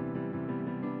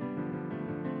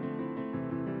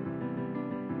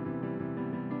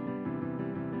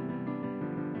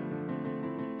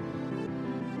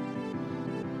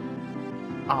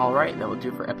 Alright, that will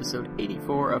do for episode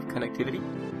 84 of Connectivity.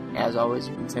 As always,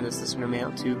 you can send us listener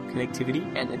mail to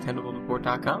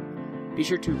connectivity@nintendoworldreport.com. Be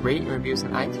sure to rate and review us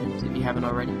on iTunes if you haven't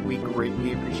already. We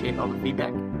greatly appreciate all the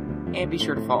feedback. And be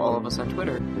sure to follow all of us on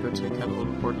Twitter. Go to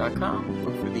nintendoworldreport.com,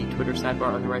 look for the Twitter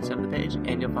sidebar on the right side of the page,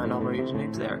 and you'll find all our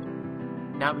usernames there.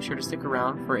 Now be sure to stick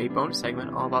around for a bonus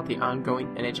segment all about the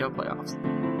ongoing NHL playoffs.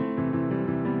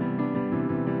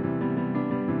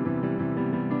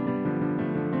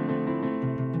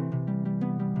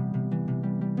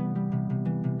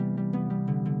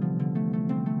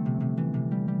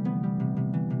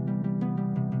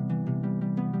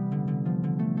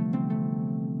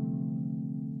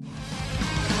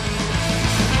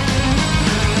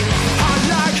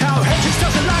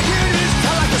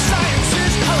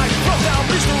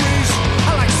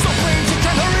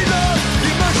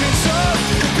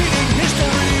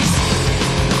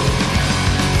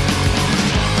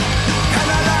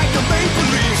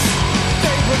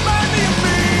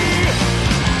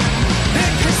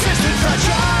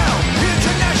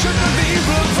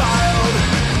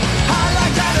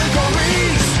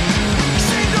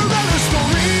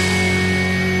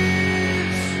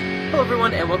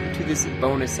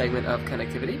 Bonus segment of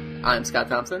Connectivity. I'm Scott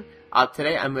Thompson.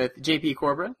 Today I'm with JP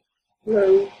Corbin.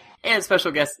 Hello. And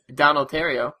special guest Donald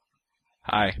Terrio.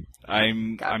 Hi.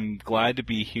 I'm glad to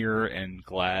be here and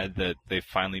glad that they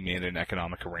finally made an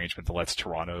economic arrangement that lets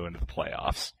Toronto into the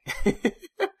playoffs.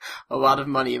 A lot of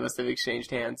money must have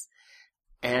exchanged hands.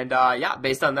 And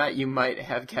based on that, you might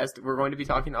have guessed we're going to be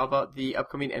talking all about the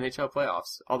upcoming NHL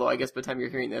playoffs. Although I guess by the time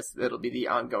you're hearing this, it'll be the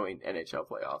ongoing NHL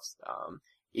playoffs.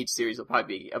 Each series will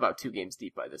probably be about 2 games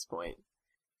deep by this point.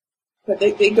 But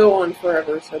they go on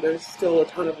forever, so there's still a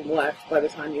ton of them left by the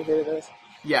time you hear this.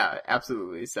 Yeah,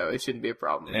 absolutely. So it shouldn't be a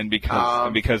problem. And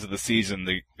because of the season,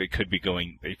 they could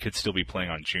still be playing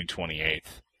on June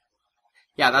 28th.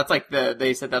 Yeah, that's like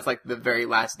they said that's like the very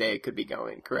last day it could be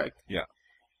going, correct? Yeah.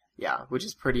 Yeah, which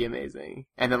is pretty amazing.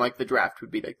 And then like the draft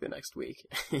would be like the next week.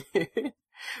 Which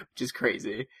is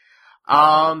crazy.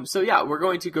 We're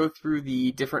going to go through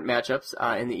the different matchups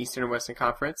in the Eastern and Western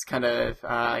Conference, kind of,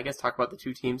 talk about the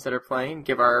 2 teams that are playing,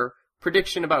 give our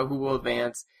prediction about who will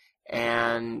advance,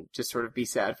 and just sort of be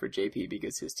sad for JP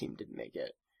because his team didn't make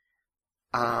it.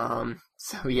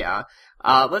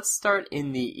 Let's start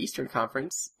in the Eastern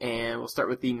Conference, and we'll start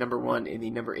with the number 1 and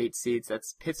the number 8 seeds.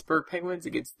 That's Pittsburgh Penguins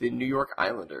against the New York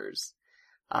Islanders.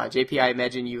 JP, I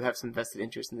imagine you have some vested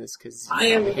interest in this because I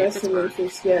am a vested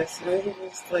interest, yes. I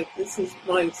was like, since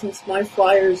my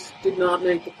Flyers did not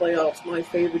make the playoffs, my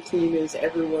favorite team is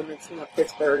everyone that's not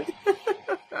Pittsburgh.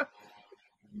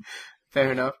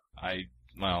 Fair enough. I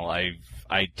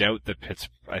doubt that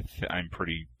I'm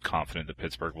pretty confident that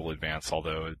Pittsburgh will advance,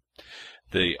 although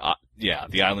the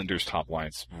Islanders' top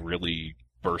line's really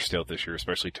burst out this year,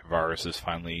 especially Tavares has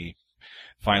finally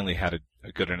had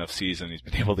a good enough season. He's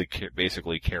been able to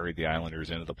basically carry the Islanders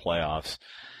into the playoffs.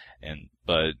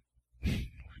 But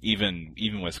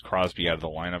even with Crosby out of the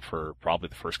lineup for probably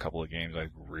the first couple of games, I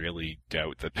really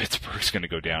doubt that Pittsburgh's going to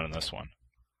go down in this one.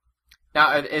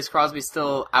 Now, is Crosby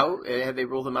still out? Have they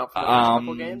ruled him out for the first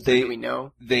couple games? Do we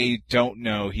know? They don't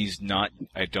know. He's not.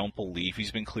 I don't believe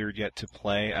he's been cleared yet to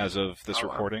play as of this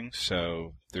recording. Wow.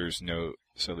 So there's no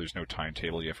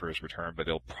timetable yet for his return. But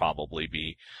it'll probably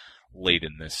be late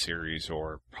in this series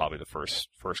or probably the first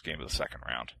game of the second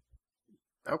round.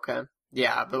 Okay.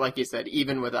 Yeah, but like you said,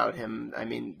 even without him, I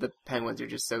mean, the Penguins are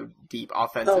just so deep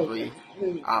offensively.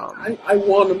 I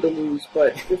want them to lose,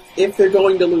 but if they're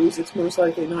going to lose, it's most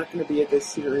likely not going to be at this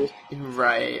series.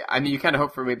 Right. I mean, you kind of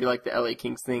hope for maybe like the LA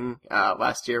Kings thing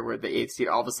last year where the 8th seed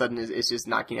all of a sudden is just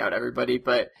knocking out everybody,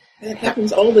 but... It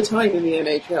happens all the time in the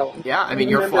NHL. Yeah, I mean,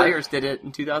 your Flyers did it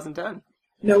in 2010.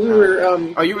 No, we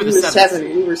were. You were the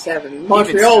 7th. We were 7.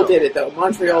 Montreal did it though.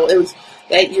 Montreal. It was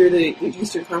that year. The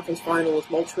Eastern Conference Final was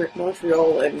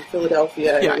Montreal and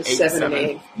Philadelphia. Yeah, it was 7 and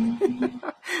 8,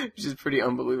 which is pretty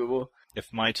unbelievable. If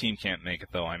my team can't make it,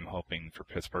 though, I'm hoping for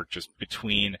Pittsburgh. Just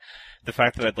between the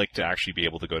fact that I'd like to actually be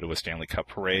able to go to a Stanley Cup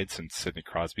parade, since Sidney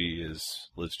Crosby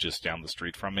lives just down the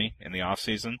street from me in the off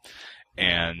season,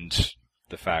 and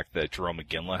the fact that Jarome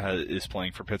Iginla is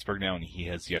playing for Pittsburgh now, and he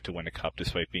has yet to win a cup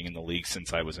despite being in the league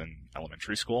since I was in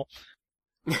elementary school.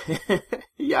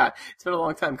 Yeah, it's been a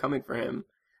long time coming for him.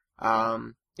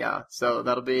 Yeah, so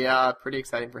that'll be pretty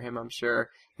exciting for him, I'm sure.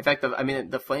 In fact,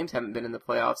 the Flames haven't been in the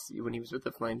playoffs when he was with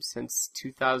the Flames since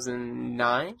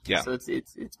 2009. Yeah. So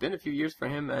it's been a few years for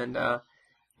him, and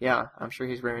yeah, I'm sure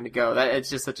he's raring to go. It's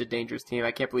just such a dangerous team.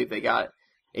 I can't believe they got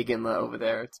Iginla over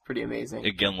there. It's pretty amazing.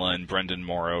 Iginla and Brendan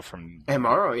Morrow from... And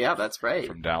Morrow, yeah, that's right.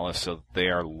 From Dallas, so they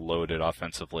are loaded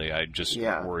offensively. I'm just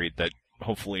worried that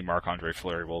hopefully Marc-Andre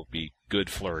Fleury will be good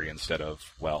Fleury instead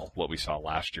of, well, what we saw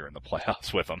last year in the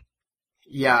playoffs with him.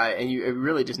 Yeah, and you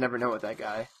really just never know with that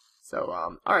guy. So,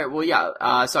 all right, well,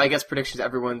 yeah. So I guess predictions,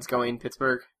 everyone's going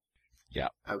Pittsburgh? Yeah.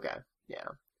 Okay, yeah.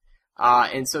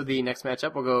 And so the next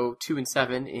matchup will go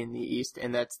 2-7 in the East,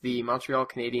 and that's the Montreal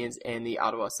Canadiens and the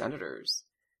Ottawa Senators.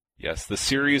 Yes, the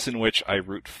series in which I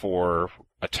root for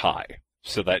a tie,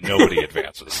 so that nobody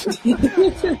advances.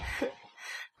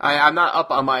 I'm not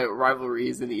up on my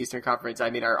rivalries in the Eastern Conference.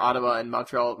 I mean, are Ottawa and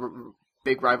Montreal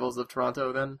big rivals of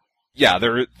Toronto then? Yeah,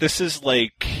 this is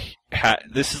like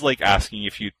asking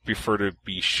if you prefer to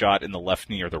be shot in the left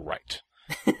knee or the right.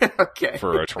 Okay.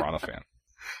 For a Toronto fan.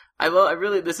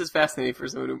 This is fascinating for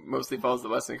someone who mostly follows the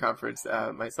Western Conference,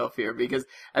 myself here, because,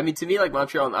 I mean, to me, like,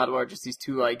 Montreal and Ottawa are just these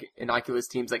two, like, innocuous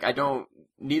teams. Like,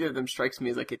 neither of them strikes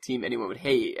me as, like, a team anyone would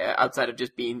hate, outside of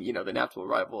just being, the natural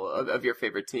rival of your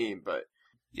favorite team, but...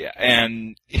 Yeah,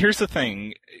 and here's the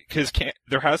thing, because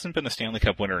there hasn't been a Stanley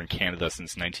Cup winner in Canada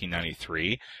since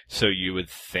 1993, so you would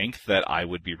think that I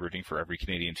would be rooting for every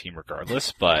Canadian team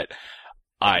regardless, but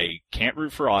I can't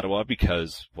root for Ottawa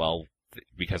because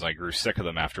I grew sick of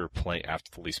them after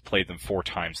at least played them 4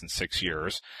 times in 6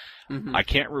 years. Mm-hmm. I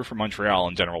can't root for Montreal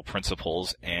in general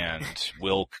principles, and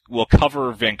we'll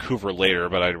cover Vancouver later,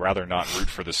 but I'd rather not root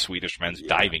for the Swedish men's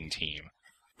diving team.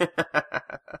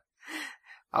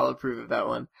 I'll approve of that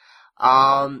one.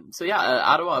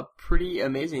 Ottawa, pretty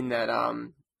amazing that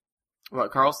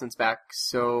Karlsson's back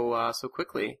so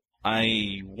quickly.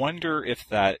 I wonder if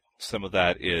some of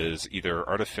that is either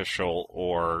artificial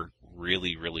or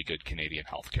really, really good Canadian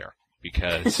healthcare,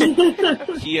 because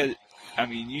you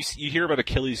hear about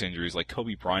Achilles injuries like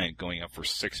Kobe Bryant going up for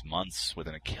 6 months with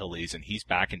an Achilles, and he's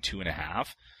back in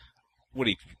 2.5. What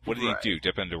did he do?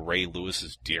 Dip into Ray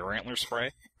Lewis's deer antler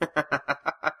spray?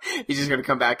 He's just going to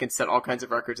come back and set all kinds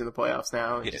of records in the playoffs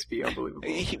now and just be unbelievable.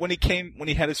 When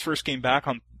he had his first game back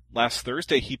on last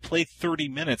Thursday, he played 30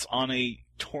 minutes on a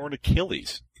torn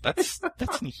Achilles. That's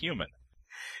inhuman.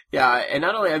 Yeah, and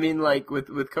not only, I mean, like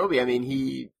with Kobe, I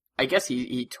mean, I guess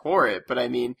he tore it, but I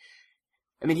mean,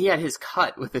 he had his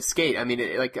cut with the skate. I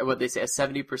mean, like what they say, a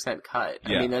 70% cut.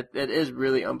 Yeah. I mean, that is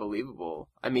really unbelievable.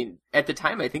 I mean, at the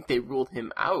time, I think they ruled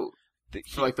him out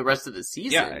for like the rest of the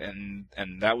season. Yeah,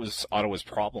 and that was Ottawa's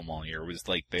problem all year. Was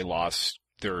like they lost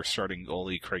their starting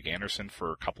goalie Craig Anderson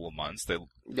for a couple of months.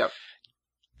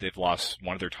 They've lost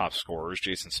one of their top scorers,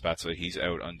 Jason Spezza. He's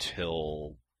out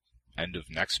until end of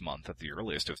next month at the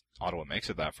earliest if Ottawa makes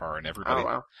it that far. And everybody. Oh,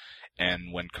 wow.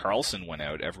 And when Karlsson went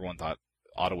out, everyone thought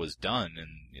Ottawa's done,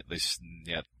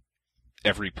 and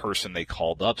every person they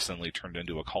called up suddenly turned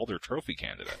into a Calder Trophy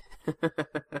candidate.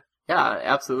 Yeah,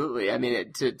 absolutely. I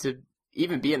mean, to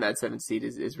even be in that 7th seed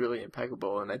is really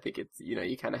impeccable, and I think it's,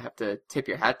 you kind of have to tip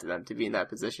your hat to them to be in that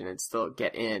position and still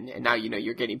get in, and now,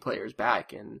 you're getting players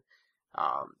back, and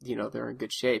they're in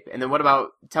good shape. And then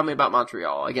tell me about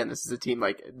Montreal. Again, this is a team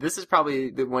this is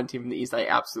probably the one team from the East I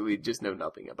absolutely just know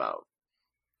nothing about.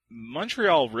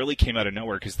 Montreal really came out of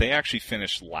nowhere because they actually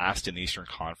finished last in the Eastern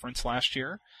Conference last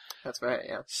year. That's right,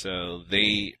 yeah. So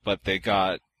they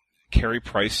got Carey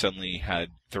Price suddenly had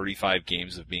 35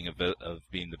 games of being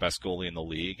the best goalie in the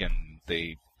league, and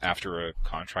they, after a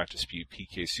contract dispute,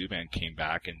 PK Subban came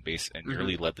back and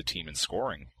nearly led the team in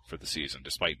scoring for the season,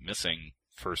 despite missing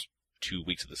first 2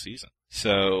 weeks of the season.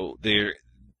 So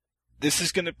this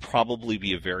is going to probably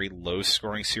be a very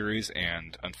low-scoring series,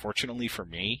 and unfortunately for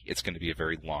me, it's going to be a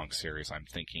very long series. I'm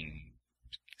thinking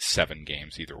 7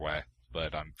 games either way,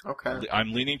 but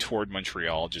I'm leaning toward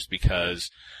Montreal just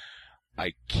because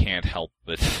I can't help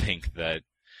but think that,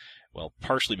 well,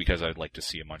 partially because I'd like to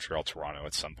see a Montreal-Toronto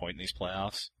at some point in these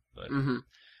playoffs,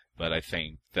 but I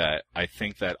think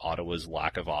that Ottawa's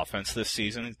lack of offense this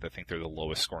season, I think they're the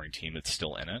lowest-scoring team that's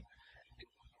still in it.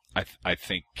 I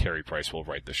think Carey Price will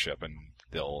right the ship, and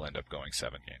they'll end up going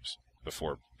 7 games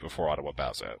before Ottawa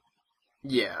bows out.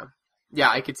 Yeah,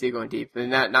 I could see it going deep,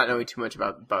 and not knowing too much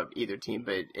about either team,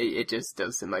 but it just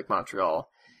does seem like Montreal,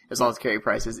 as long as Carey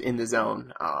Price is in the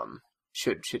zone,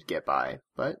 should get by.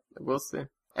 But we'll see.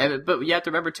 But you have to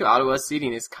remember too, Ottawa's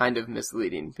seeding is kind of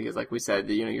misleading because, like we said,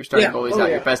 your starting goalie's out,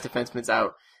 your best defenseman's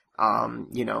out.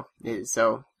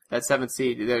 So. That 7th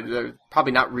seed, they're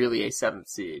probably not really a 7th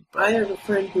seed. But. I have a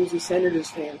friend who's a Senators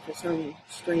fan for some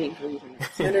strange reason.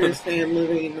 Senators fan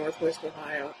living in Northwest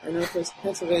Ohio, or Northwest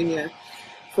Pennsylvania,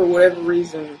 for whatever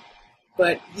reason.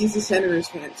 But he's a Senators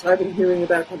fan, so I've been hearing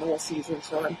about him all season,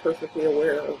 so I'm perfectly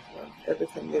aware of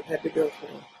everything they've had to go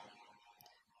through.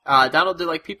 Donald,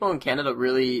 do people in Canada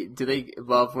do they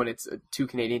love when it's 2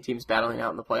 Canadian teams battling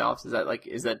out in the playoffs?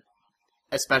 Is that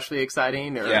especially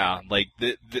exciting? Or? Yeah,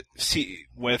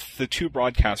 with the 2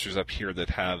 broadcasters up here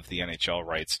that have the NHL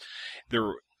rights,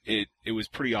 it was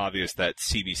pretty obvious that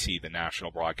CBC, the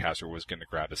national broadcaster, was going to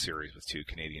grab a series with 2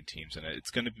 Canadian teams, and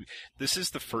this is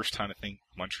the first time I think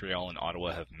Montreal and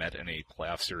Ottawa have met in a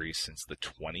playoff series since the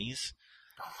 1920s.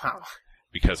 Wow.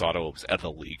 Because Ottawa was out of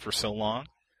the league for so long.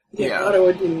 Yeah,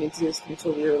 Ottawa didn't exist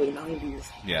until the early 90s.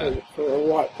 Yeah. For a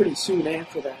while, pretty soon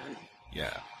after that.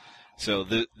 Yeah. So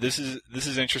this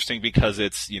is interesting because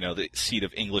it's, the seat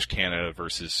of English Canada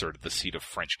versus sort of the seat of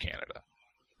French Canada.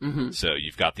 Mm-hmm. So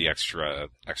you've got the extra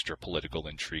political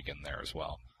intrigue in there as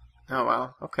well. Oh,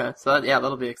 wow. Okay. So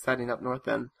that'll be exciting up north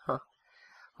then. Huh.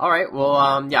 All right. Well,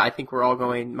 I think we're all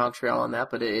going Montreal on that,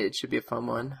 but it should be a fun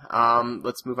one.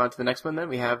 Let's move on to the next one then.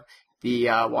 We have the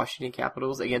Washington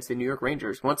Capitals against the New York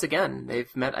Rangers. Once again,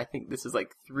 they've met. I think this is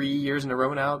 3 years in a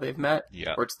row now they've met.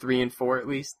 Yeah. Or it's 3 and 4 at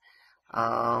least.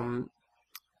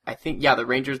 I think, the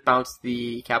Rangers bounced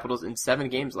the Capitals in 7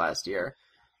 games last year.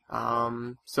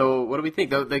 So what do we think?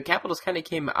 The Capitals kind of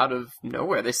came out of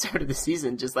nowhere. They started the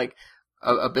season just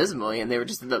abysmally, and they were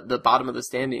just at the bottom of the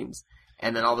standings.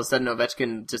 And then all of a sudden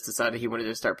Ovechkin just decided he wanted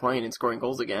to start playing and scoring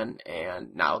goals again,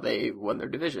 and now they won their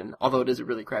division. Although it is a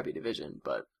really crappy division,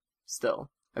 but still.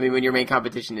 I mean, when your main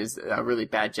competition is a really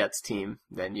bad Jets team,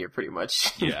 then you're pretty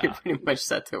much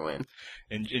set to win.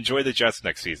 Enjoy the Jets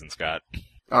next season, Scott.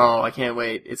 Oh, I can't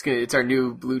wait. It's our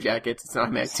new Blue Jackets. It's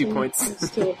automatic 2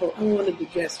 points. I wanted the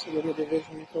Jets to win the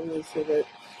division, if only so that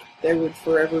there would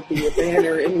forever be a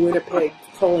banner in Winnipeg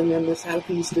calling them the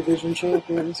Southeast Division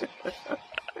champions.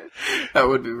 That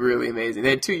would be really amazing. They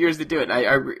had 2 years to do it.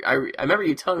 I remember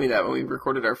you telling me that when we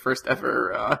recorded our first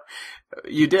ever.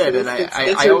 You did, and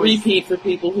it's a repeat for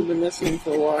people who've been listening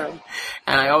for a while.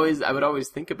 And I would always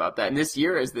think about that. And this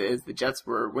year, as the Jets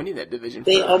were winning that division,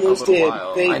 they for almost a little did.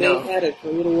 While. They had it for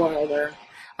a little while there.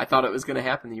 I thought it was going to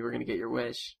happen. That you were going to get your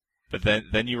wish. But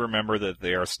then you remember that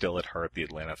they are still at heart the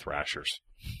Atlanta Thrashers.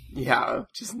 Yeah,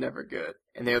 just never good.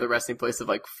 And they're the resting place of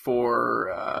 4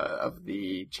 of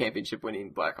the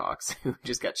championship-winning Blackhawks who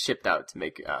just got shipped out to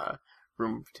make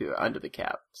room under the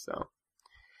cap. So,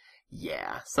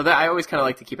 yeah. So that I always kind of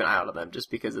like to keep an eye out on them just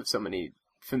because of so many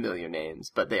familiar names,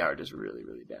 but they are just really,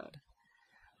 really bad.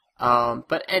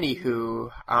 But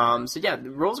anywho, the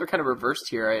roles are kind of reversed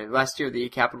here. Last year, the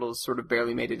Capitals sort of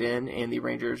barely made it in, and the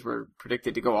Rangers were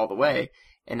predicted to go all the way.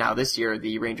 And now this year,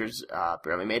 the Rangers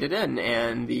barely made it in,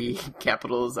 and the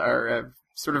Capitals have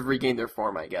sort of regained their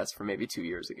form, I guess, from maybe 2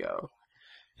 years ago.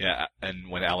 Yeah,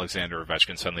 and when Alexander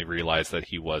Ovechkin suddenly realized that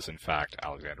he was, in fact,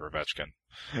 Alexander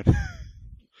Ovechkin.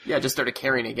 Yeah, just started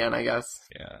caring again, I guess.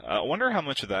 Yeah, I wonder how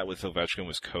much of that with Ovechkin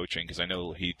was coaching, because I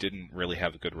know he didn't really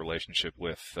have a good relationship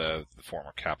with the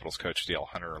former Capitals coach, Dale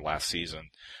Hunter, last season,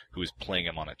 who was playing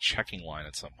him on a checking line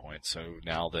at some point. So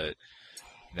now that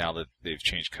they've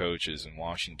changed coaches in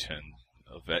Washington,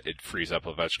 it frees up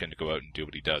Ovechkin to go out and do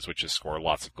what he does, which is score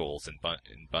lots of goals in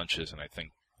bunches, and I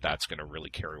think that's going to really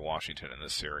carry Washington in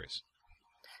this series.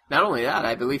 Not only that,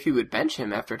 I believe he would bench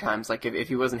him after times. Like, if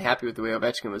he wasn't happy with the way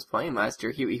Ovechkin was playing last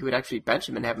year, he would actually bench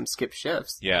him and have him skip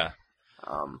shifts. Yeah.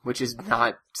 Which is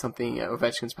not something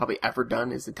Ovechkin's probably ever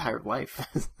done his entire life.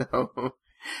 So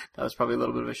that was probably a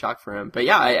little bit of a shock for him. But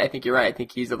yeah, I think you're right. I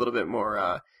think he's a little bit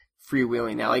more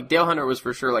freewheeling now. Like, Dale Hunter was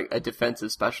for sure like a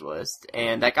defensive specialist,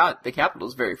 and that got the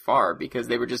Capitals very far because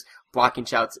they were just blocking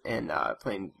shots and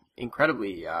playing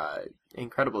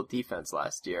incredible defense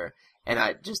last year. And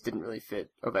I just didn't really fit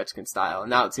Ovechkin's style.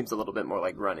 And now it seems a little bit more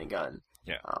like run and gun.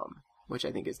 Yeah. Which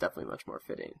I think is definitely much more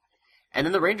fitting. And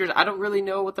then the Rangers, I don't really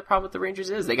know what the problem with the Rangers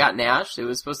is. They got Nash. It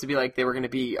was supposed to be like they were going to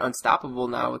be unstoppable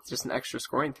now with just an extra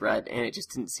scoring threat, and it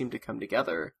just didn't seem to come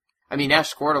together. I mean, Nash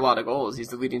scored a lot of goals. He's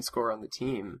the leading scorer on the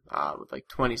team with like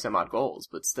 20-some-odd goals,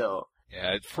 but still.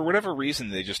 Yeah, for whatever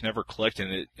reason, they just never clicked, and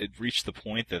it reached the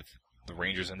point that the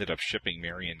Rangers ended up shipping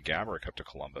Marian Gaborik up to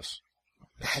Columbus.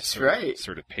 That's right.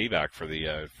 Sort of payback for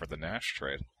the Nash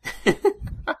trade.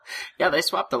 Yeah, they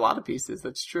swapped a lot of pieces.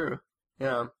 That's true.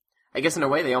 Yeah. I guess in a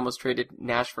way they almost traded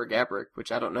Nash for Gaborik,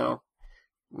 which I don't know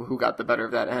who got the better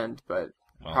of that end, but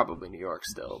probably New York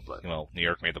still. But well, New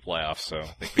York made the playoffs, so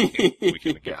I think we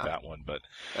can get that one. But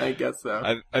I guess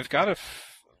so. I've got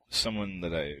someone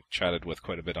that I chatted with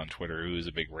quite a bit on Twitter who is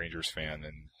a big Rangers fan,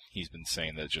 and he's been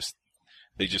saying that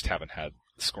they just haven't had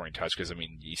the scoring touch. Because I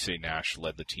mean, you say Nash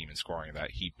led the team in scoring, that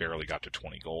he barely got to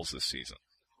 20 goals this season.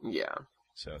 Yeah.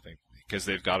 So I think because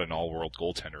they've got an all-world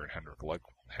goaltender in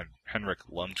Henrik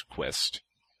Lundqvist.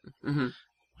 Mm-hmm.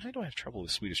 Why do I have trouble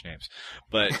with Swedish names?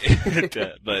 But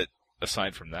but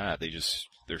aside from that,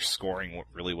 their scoring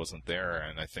really wasn't there,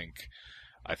 and I think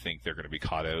they're going to be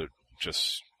caught out.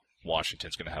 Just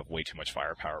Washington's going to have way too much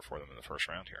firepower for them in the first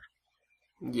round here.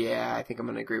 Yeah, I think I'm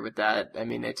going to agree with that. I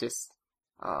mean, it just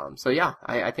so yeah,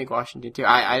 I think Washington too.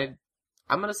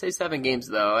 I'm going to say 7 games,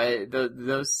 though.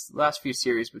 Those last few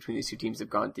series between these two teams have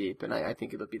gone deep, and I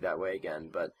think it'll be that way again.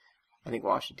 But I think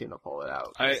Washington will pull it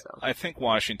out. I think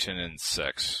Washington in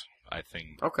 6. I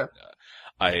think. Okay.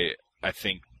 I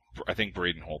think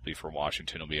Braden Holtby for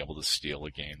Washington will be able to steal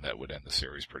a game that would end the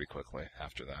series pretty quickly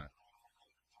after that.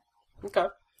 Okay.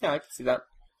 Yeah, I can see that.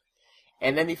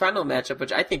 And then the final matchup,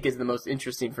 which I think is the most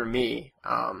interesting for me,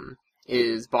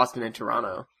 is Boston and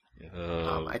Toronto.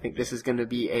 I think this is going to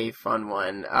be a fun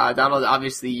one. Donald,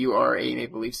 obviously you are a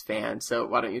Maple Leafs fan, so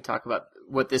why don't you talk about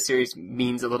what this series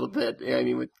means a little bit? I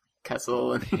mean, with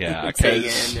Kessel and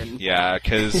Sagan.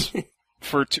 Because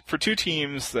for two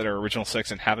teams that are original 6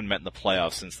 and haven't met in the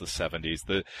playoffs since the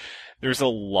 70s, there's a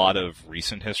lot of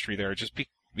recent history there. Just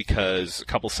because a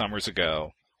couple summers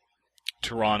ago,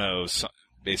 Toronto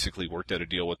basically worked out a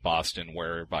deal with Boston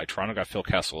whereby Toronto got Phil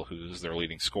Kessel, who's their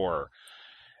leading scorer.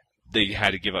 They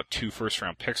had to give up 2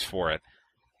 first-round picks for it.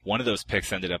 One of those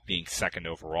picks ended up being second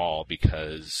overall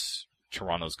because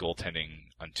Toronto's goaltending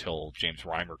until James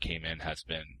Reimer came in has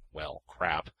been, well,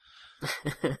 crap.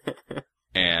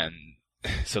 And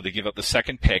so they give up the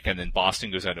second pick, and then Boston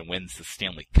goes out and wins the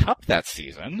Stanley Cup that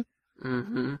season.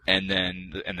 Mm-hmm. And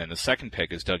then the second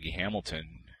pick is Dougie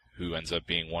Hamilton, who ends up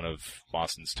being one of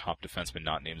Boston's top defensemen,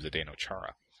 not named Zdeno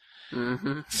Chara.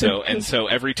 Mm-hmm. So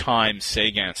every time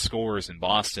Sagan scores in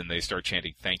Boston, they start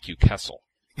chanting "Thank you, Kessel."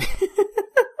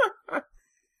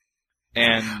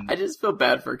 And I just feel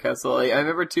bad for Kessel. I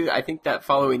remember too. I think that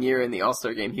following year in the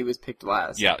All-Star game, he was picked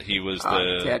last. Yeah, he was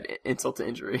he had insult to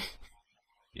injury.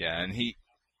 Yeah,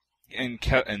 and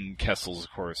Kessel's,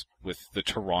 of course, with the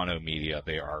Toronto media,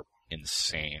 they are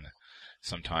insane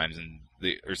sometimes, and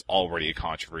there's already a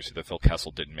controversy that Phil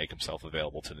Kessel didn't make himself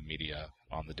available to the media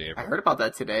on the day of. I heard about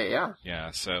that today, yeah.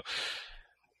 Yeah, so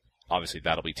obviously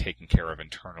that'll be taken care of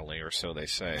internally, or so they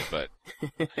say, but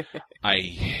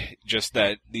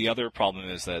the other problem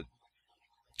is that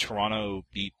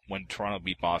when Toronto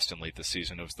beat Boston late this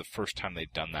season, it was the first time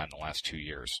they'd done that in the last 2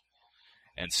 years.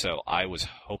 And so I was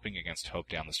hoping against hope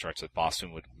down the stretch that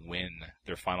Boston would win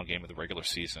their final game of the regular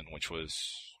season, which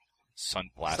was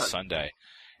last Sunday.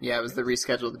 Yeah, it was the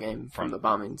rescheduled game from the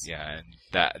bombings. Yeah, and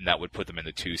that would put them in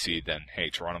the 2 seed. Then, hey,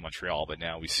 Toronto, Montreal. But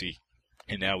now we see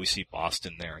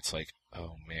Boston there. It's like,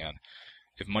 oh man,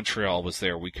 if Montreal was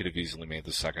there, we could have easily made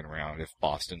the second round. If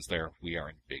Boston's there, we are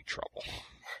in big trouble.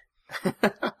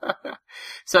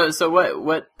 So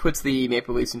what puts the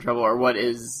Maple Leafs in trouble, or what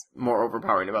is more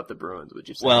overpowering about the Bruins, would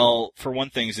you say? Well, for one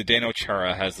thing, Zdeno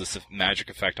Chara has this magic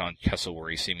effect on Kessel where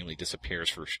he seemingly disappears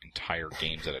for entire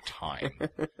games at a time.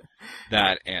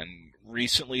 That, and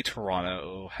recently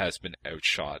Toronto has been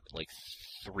outshot like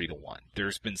 3-1.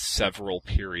 There's been several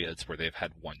periods where they've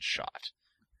had one shot.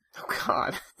 Oh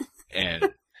God.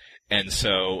 And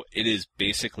so it is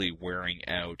basically wearing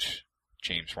out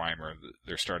James Reimer,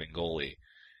 their starting goalie,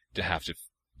 to have to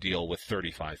deal with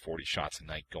 35, 40 shots a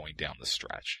night going down the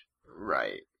stretch.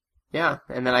 Right. Yeah,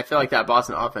 and then I feel like that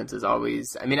Boston offense is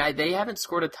always, I mean, they haven't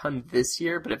scored a ton this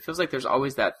year, but it feels like there's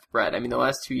always that threat. I mean, the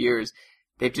last 2 years,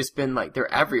 they've just been like,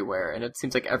 they're everywhere, and it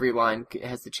seems like every line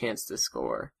has the chance to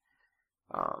score.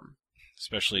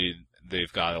 Especially,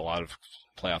 they've got a lot of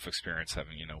playoff experience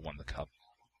having, won the cup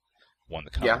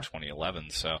Yeah. in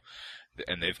 2011, so,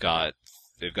 and they've got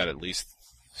at least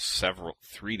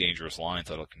 3 dangerous lines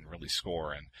that can really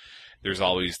score, and there's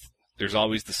always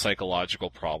the psychological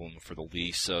problem for the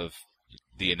Leafs of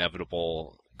the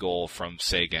inevitable goal from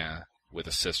Seguin with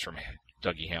assist from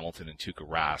Dougie Hamilton and Tuukka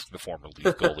Rask, the former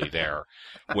Leaf goalie there,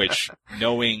 which,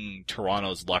 knowing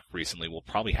Toronto's luck recently, will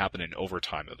probably happen in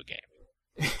overtime of a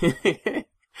game.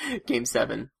 Game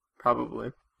 7,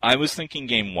 probably. I was thinking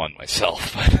Game 1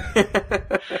 myself,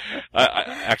 but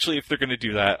actually, if they're going to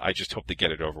do that, I just hope they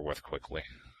get it over with quickly.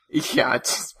 Yeah,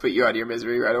 just put you out of your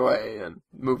misery right away and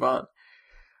move on.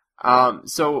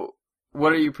 So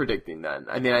what are you predicting then?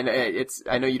 I mean,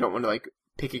 I know you don't want to like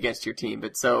pick against your team,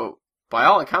 but so by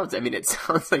all accounts, I mean, it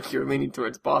sounds like you're leaning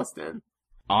towards Boston.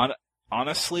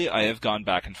 Honestly, I have gone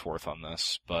back and forth on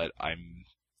this, but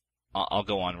I'll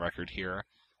go on record here.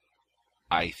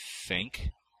 I think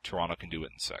Toronto can do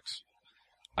it in 6.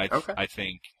 Okay. I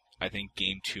think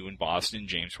Game 2 in Boston,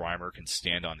 James Reimer can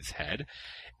stand on his head,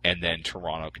 and then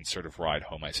Toronto can sort of ride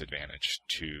home ice advantage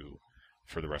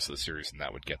for the rest of the series, and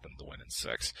that would get them the win in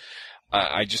 6.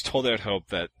 I just hold out hope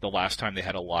that the last time they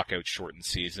had a lockout-shortened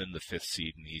season, the 5th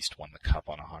seed in the East won the cup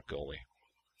on a hot goalie.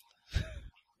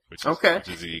 Which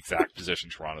is the exact position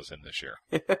Toronto's in this year.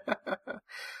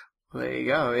 Well, there you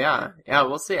go, yeah. Yeah,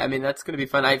 we'll see. I mean, that's going to be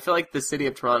fun. I feel like the city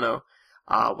of Toronto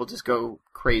will just go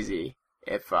crazy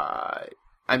if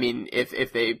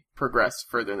they progress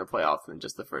further in the playoffs than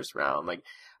just the first round. Like,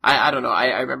 I don't know.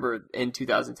 I remember in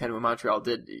 2010 when Montreal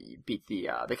did beat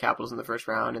the Capitals in the first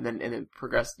round and then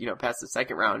progressed, past the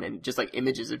second round, and just like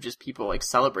images of just people like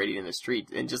celebrating in the street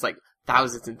and just like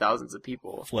thousands and thousands of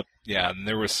people. Yeah, and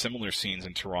there were similar scenes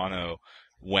in Toronto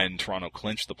when Toronto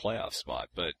clinched the playoff spot,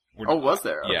 but was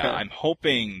there? Okay. Yeah, I'm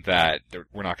hoping that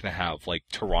we're not going to have like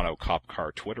Toronto Cop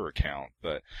Car Twitter account,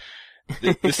 but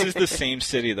this is the same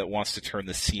city that wants to turn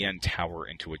the CN Tower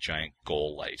into a giant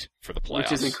goal light for the playoffs.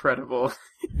 Which is incredible.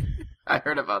 I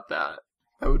heard about that.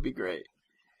 That would be great.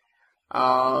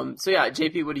 So yeah,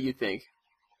 JP, what do you think?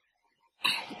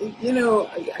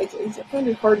 I find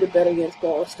it hard to bet against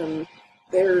Boston.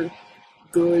 They're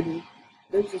good.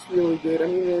 They're just really good. I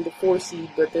mean, they're the 4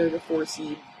 seed, but they're the 4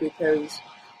 seed because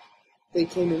they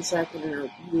came in second in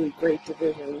a really great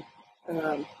division.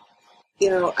 I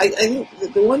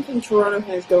think the one thing Toronto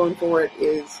has going for it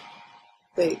is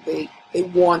they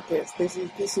want this. This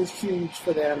is huge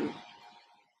for them.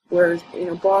 Whereas,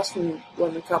 Boston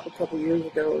won the cup a couple years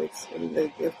ago.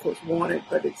 They of course want it,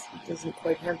 but it doesn't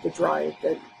quite have the drive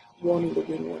that wanting to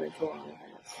win one in Toronto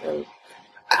has. So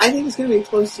I think it's going to be a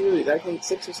close series. I think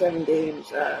 6 or 7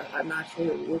 games. I'm not sure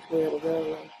which way it'll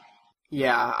go.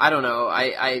 Yeah, I don't know.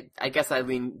 I guess I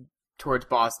lean towards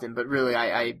Boston, but really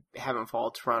I haven't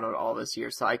followed Toronto at all this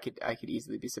year, so I could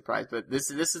easily be surprised. But this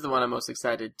is the one I'm most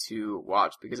excited to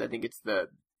watch because I think it's the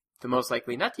most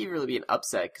likely, not to even really be an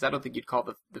upset, because I don't think you'd call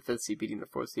the 5th seed beating the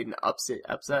 4th seed an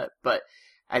upset, but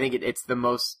I think it's the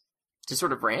most just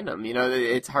sort of random.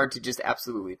 It's hard to just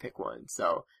absolutely pick one.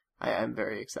 So I'm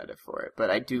very excited for it, but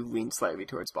I do lean slightly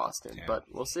towards Boston, but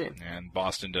we'll see. And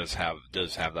Boston does have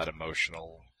that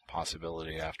emotional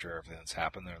possibility after everything that's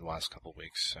happened there the last couple of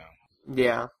weeks. So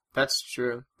yeah, that's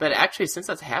true. But actually, since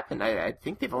that's happened, I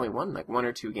think they've only won like 1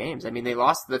 or 2 games. I mean, they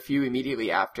lost the few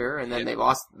immediately after, and then they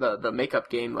lost the makeup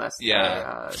game last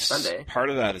Sunday.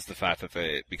 Part of that is the fact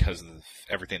that because of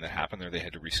everything that happened there, they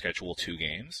had to reschedule 2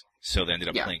 games, so they ended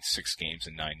up playing 6 games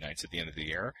in 9 nights at the end of the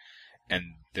year. And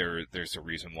there's a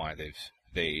reason why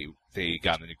they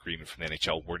got an agreement from the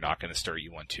NHL. We're not going to start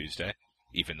you on Tuesday,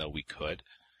 even though we could,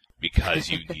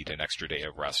 because you need an extra day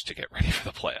of rest to get ready for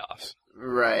the playoffs.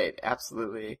 Right,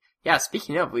 absolutely. Yeah,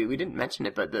 speaking of, we didn't mention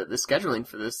it, but the scheduling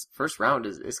for this first round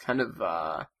is kind of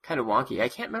wonky. I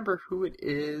can't remember who it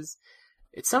is.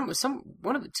 It's one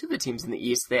of the 2 of the teams in the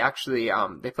East. They actually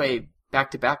they play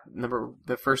back to back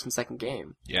the first and second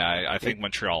game. Yeah, I think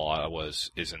Montreal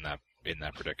is in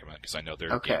that predicament because I know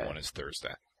their game 1 is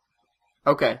Thursday.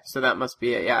 Okay, so that must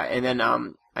be it. Yeah, and then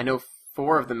I know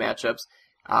 4 of the matchups.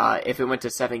 If it went to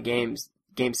 7 games,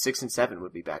 games 6 and 7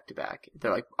 would be back to back.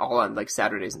 They're like all on like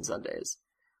Saturdays and Sundays,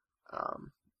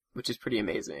 which is pretty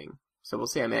amazing. So we'll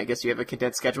see. I mean, I guess you have a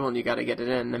condensed schedule and you got to get it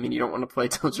in. I mean, you don't want to play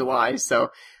till July, so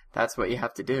that's what you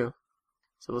have to do.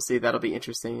 So we'll see. That'll be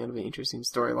interesting. It'll be an interesting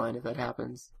storyline if that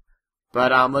happens.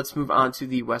 But let's move on to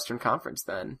the Western Conference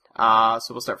then. So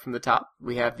we'll start from the top.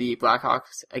 We have the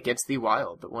Blackhawks against the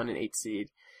Wild, the 1 and 8 seed.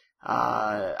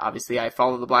 Obviously, I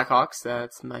follow the Blackhawks.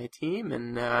 That's my team,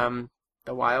 and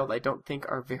the Wild I don't think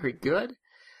are very good.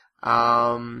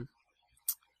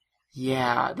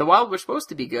 Yeah, the Wild were supposed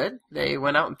to be good. They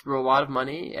went out and threw a lot of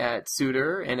money at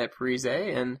Suter and at Parise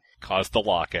and caused the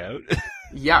lockout.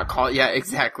 Yeah,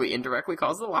 exactly. Indirectly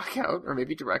caused the lockout, or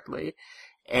maybe directly.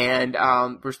 And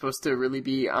we're supposed to really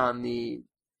be on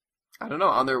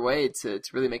their way to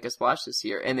really make a splash this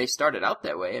year. And they started out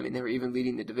that way. I mean, they were even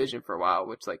leading the division for a while,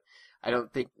 which, like, I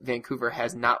don't think Vancouver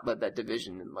has not led that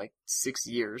division in, like, 6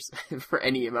 years for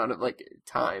any amount of, like,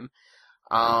 time.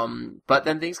 But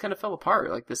then things kind of fell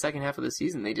apart. Like, the second half of the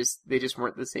season, they just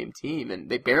weren't the same team, and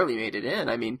they barely made it in.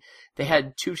 I mean, they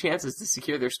had 2 chances to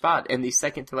secure their spot, and the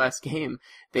second to last game,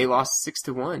 they lost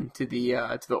 6-1 to the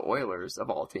Oilers of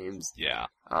all teams. Yeah.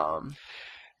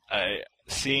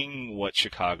 Seeing what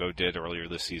Chicago did earlier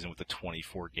this season with the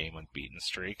 24-game unbeaten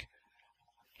streak,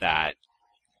 that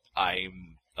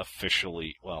I'm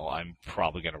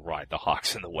probably going to ride the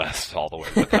Hawks in the West all the way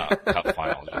to the cup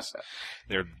final.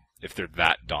 If they're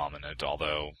that dominant,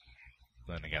 although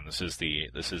then again, this is the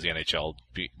NHL.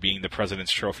 Being the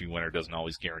President's Trophy winner doesn't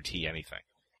always guarantee anything.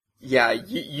 Yeah,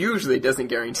 usually doesn't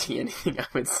guarantee anything, I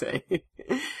would say.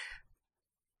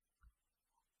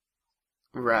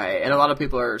 Right, and a lot of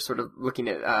people are sort of looking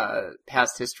at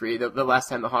past history. The last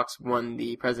time the Hawks won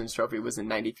the President's Trophy was in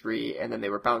 '93, and then they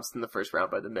were bounced in the first round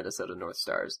by the Minnesota North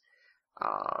Stars.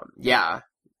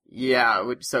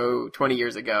 So 20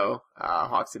 years ago,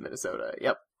 Hawks in Minnesota.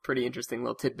 Yep, pretty interesting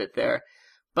little tidbit there.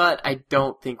 But I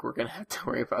don't think we're going to have to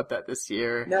worry about that this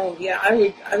year. No, yeah,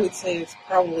 I would say it's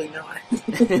probably not.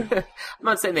 I'm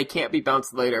not saying they can't be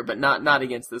bounced later, but not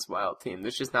against this Wild team.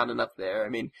 There's just not enough there. I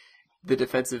mean, the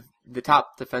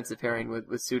top defensive pairing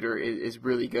with Suter is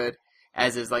really good,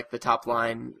 as is like the top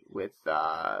line with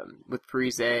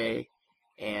Parise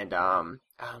and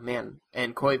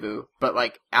and Koivu. But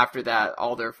like after that,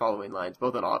 all their following lines,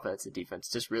 both on offense and defense,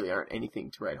 just really aren't anything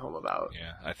to write home about.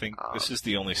 Yeah, I think this is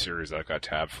the only series I've got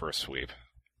tabbed for a sweep.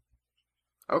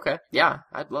 Okay, yeah,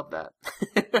 I'd love that.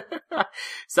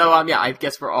 So I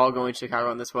guess we're all going Chicago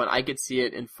on this one. I could see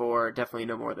it in 4, definitely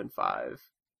no more than 5.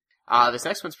 This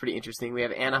next one's pretty interesting. We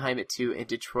have Anaheim at 2 and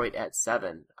Detroit at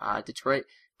 7. Detroit,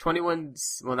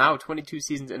 22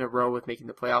 seasons in a row with making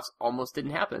the playoffs, almost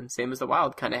didn't happen. Same as the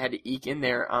Wild, kind of had to eke in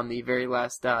there on the very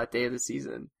last day of the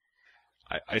season.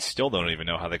 I still don't even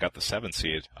know how they got the 7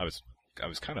 seed. I was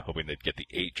kind of hoping they'd get the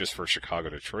 8 just for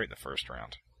Chicago-Detroit in the first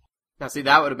round. Now, see,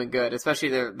 that would have been good, especially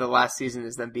the last season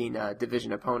is them being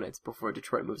division opponents before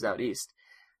Detroit moves out east.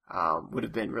 Would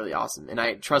have been really awesome.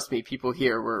 And trust me, people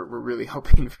here were really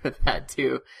hoping for that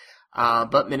too.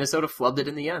 But Minnesota flubbed it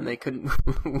in the end. They couldn't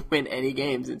win any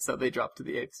games, and so they dropped to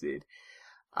the 8th seed.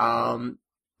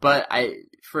 But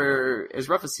for as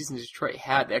rough a season as Detroit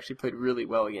had, they actually played really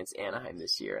well against Anaheim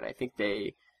this year, and I think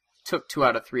they took 2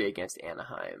 out of 3 against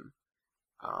Anaheim.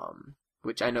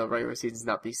 Which I know regular season's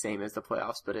not the same as the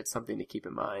playoffs, but it's something to keep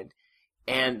in mind.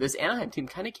 And this Anaheim team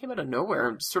kind of came out of nowhere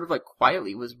and just sort of like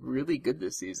quietly was really good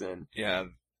this season. Yeah,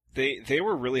 they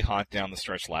were really hot down the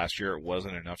stretch last year. It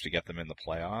wasn't enough to get them in the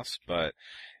playoffs, but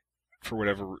for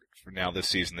now this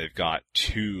season they've got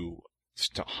 2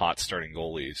 hot starting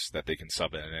goalies that they can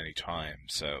sub in at any time.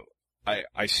 So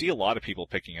I see a lot of people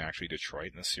picking actually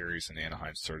Detroit in this series, and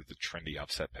Anaheim's sort of the trendy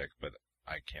upset pick, but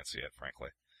I can't see it, frankly.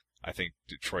 I think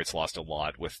Detroit's lost a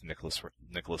lot with Nicholas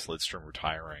Lidstrom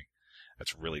retiring.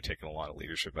 That's really taken a lot of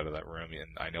leadership out of that room,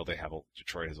 and I know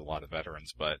Detroit has a lot of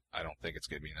veterans, but I don't think it's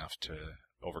going to be enough to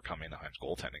overcome Anaheim's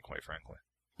goaltending, quite frankly.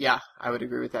 Yeah, I would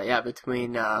agree with that. Yeah,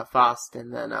 between Fost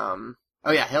and then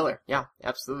Hiller. Yeah,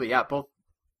 absolutely. Yeah, both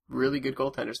really good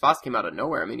goaltenders. Fost came out of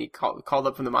nowhere. I mean, he called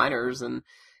up from the minors and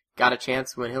got a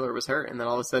chance when Hiller was hurt, and then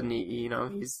all of a sudden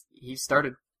he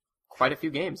started quite a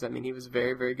few games. I mean, he was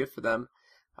very, very good for them.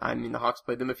 I mean, the Hawks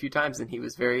played them a few times, and he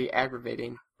was very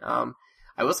aggravating.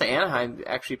 I will say Anaheim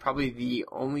actually probably the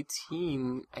only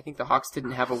team I think the Hawks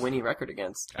didn't have a winning record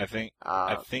against. I think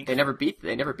they never beat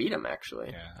them actually.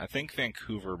 Yeah, I think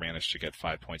Vancouver managed to get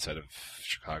 5 points out of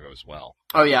Chicago as well.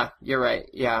 Oh yeah, you're right.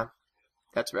 Yeah,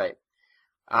 that's right.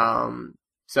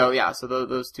 So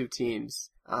those 2 teams.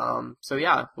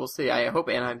 We'll see. I hope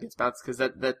Anaheim gets bounced because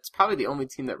that's probably the only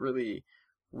team that really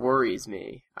worries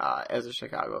me as a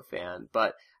Chicago fan.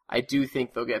 But I do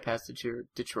think they'll get past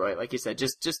Detroit. Like you said,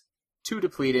 just too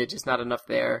depleted, just not enough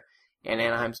there. And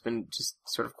Anaheim's been just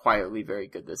sort of quietly very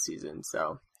good this season.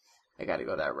 So I got to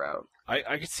go that route.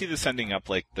 I could see this ending up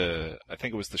like I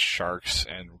think it was the Sharks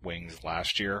and Wings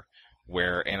last year,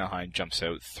 where Anaheim jumps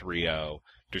out 3-0,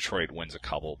 Detroit wins a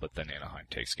couple, but then Anaheim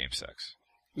takes Game 6.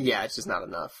 Yeah, it's just not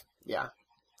enough. Yeah,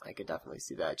 I could definitely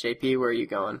see that. JP, where are you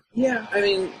going? Yeah, I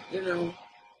mean, I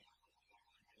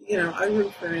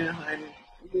root for Anaheim.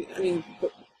 I mean,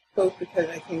 both because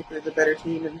I think they're the better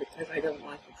team and because I don't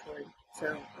like Detroit.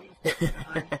 So I'm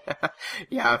Anaheim.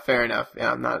 Yeah, fair enough.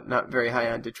 Yeah, I'm not very high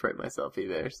on Detroit myself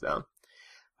either. So,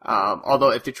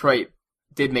 although if Detroit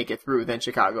did make it through, then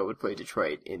Chicago would play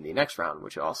Detroit in the next round,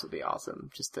 which would also be awesome,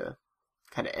 just to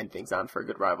kind of end things on for a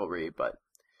good rivalry. But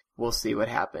we'll see what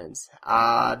happens.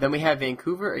 Then we have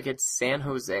Vancouver against San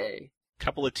Jose.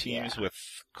 Couple of teams with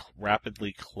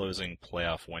rapidly closing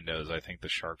playoff windows. I think the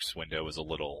Sharks' window is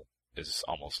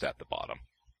almost at the bottom.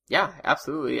 Yeah,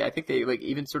 absolutely. I think they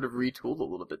even sort of retooled a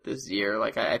little bit this year.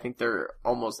 I think they're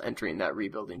almost entering that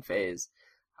rebuilding phase.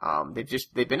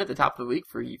 They've been at the top of the league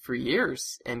for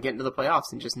years and getting to the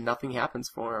playoffs and just nothing happens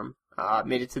for them.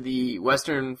 Made it to the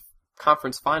Western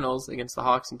Conference Finals against the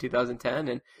Hawks in 2010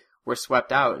 and were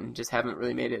swept out and just haven't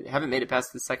made it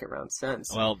past the second round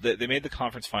since. Well, they made the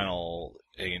conference final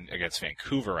against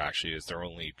Vancouver, actually, as their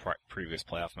only previous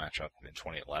playoff matchup in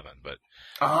 2011. But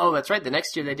oh, that's right. The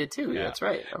next year they did too. Yeah. That's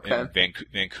right. Okay. And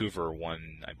Vancouver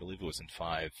won, I believe it was in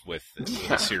 5, with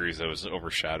a series that was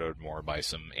overshadowed more by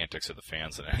some antics of the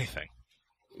fans than anything.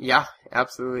 Yeah,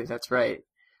 absolutely. That's right.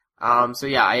 So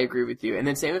yeah, I agree with you. And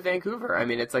then same with Vancouver. I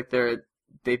mean, it's like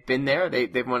they've been there.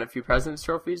 They've won a few President's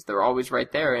Trophies. They're always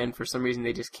right there, and for some reason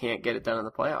they just can't get it done in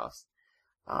the playoffs.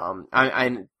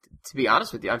 To be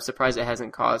honest with you, I'm surprised it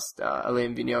hasn't cost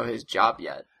Alain Vigneault his job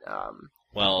yet.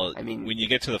 Well, I mean, when you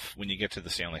get to the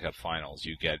Stanley Cup Finals,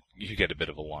 you get a bit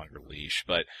of a longer leash.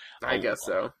 But I guess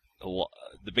so.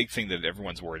 The big thing that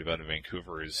everyone's worried about in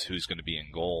Vancouver is who's going to be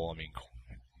in goal. I mean,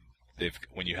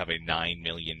 when you have a $9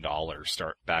 million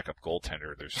start backup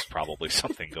goaltender, there's probably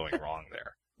something going wrong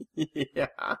there.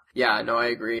 Yeah, no, I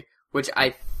agree. Which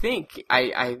I think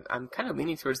I'm kind of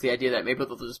leaning towards the idea that maybe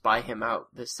they'll just buy him out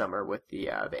this summer with the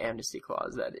amnesty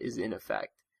clause that is in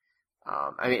effect.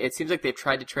 I mean, it seems like they've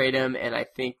tried to trade him, and I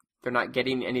think they're not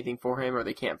getting anything for him, or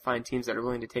they can't find teams that are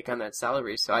willing to take on that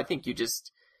salary. So I think you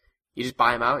just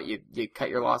buy him out, you cut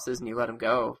your losses, and you let him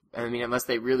go. I mean, unless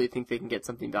they really think they can get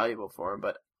something valuable for him,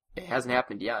 but it hasn't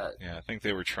happened yet. Yeah, I think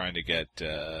they were trying to get.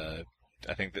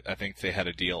 I think they had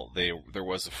a deal. There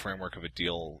was a framework of a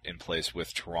deal in place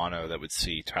with Toronto that would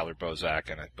see Tyler Bozak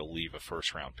and I believe a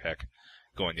first-round pick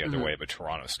going the other way, but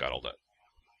Toronto scuttled it.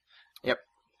 Yep.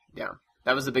 Yeah.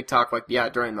 That was the big talk,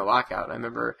 during the lockout. I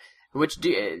remember. Do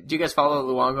you guys follow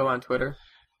Luongo on Twitter?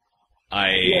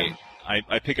 I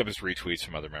pick up his retweets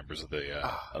from other members of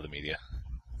the media.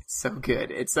 It's so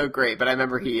good. It's so great. But I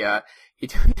remember he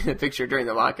tweeted a picture during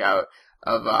the lockout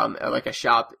of a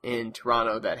shop in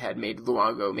Toronto that had made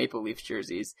Luongo Maple Leafs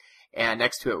jerseys, and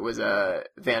next to it was a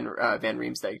Van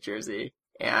Riemsdyk jersey.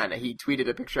 And he tweeted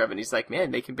a picture of it, and he's like,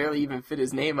 man, they can barely even fit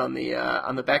his name on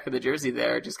the back of the jersey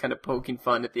there, just kind of poking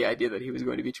fun at the idea that he was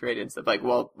going to be traded and stuff,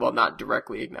 well, not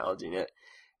directly acknowledging it.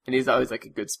 And he's always a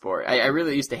good sport. I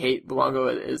really used to hate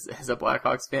Luongo as a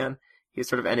Blackhawks fan. He was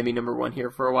sort of enemy number one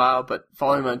here for a while, but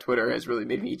following him on Twitter has really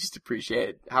made me just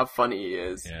appreciate how funny he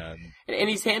is. Yeah. And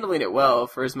he's handling it well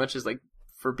for as much as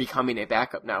for becoming a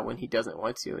backup now when he doesn't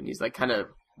want to. And he's kind of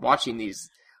watching these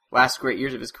last great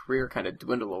years of his career kind of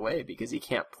dwindle away because he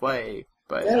can't play.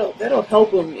 But that'll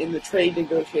help him in the trade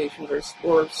negotiations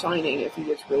or signing if he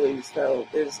gets released. Though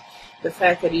is the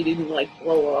fact that he didn't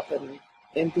blow up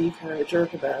and be kind of a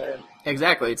jerk about it.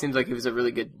 Exactly. It seems like he was a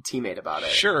really good teammate about it.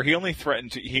 Sure, he only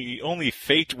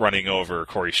faked running over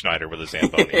Corey Schneider with a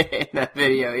Zamboni. In that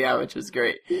video, yeah, which was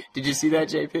great. Did you see that,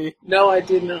 JP? No, I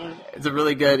did not. It's a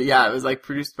really good, it was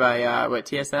produced by,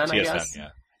 TSN, I guess? Yeah.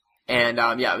 And,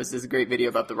 it was this great video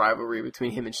about the rivalry between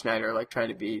him and Schneider, trying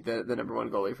to be the number one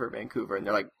goalie for Vancouver. And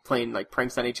they're, playing,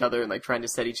 pranks on each other and, trying to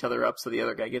set each other up so the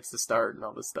other guy gets the start and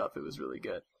all this stuff. It was really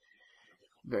good.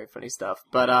 Very funny stuff.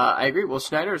 But I agree. Well,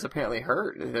 Schneider is apparently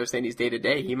hurt. They're saying he's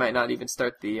day-to-day. He might not even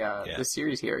start the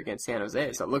series here against San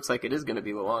Jose. So it looks like it is going to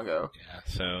be Luongo. Yeah,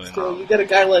 so... Still, you got a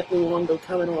guy like Luongo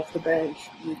coming off the bench.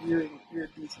 You're a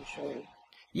decent showing.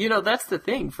 That's the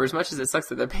thing. For as much as it sucks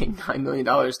that they're paying $9 million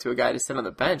to a guy to sit on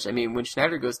the bench, I mean, when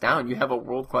Schneider goes down, you have a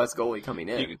world-class goalie coming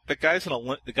in. The guy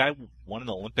won an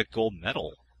Olympic gold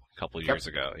medal a couple of years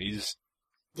ago.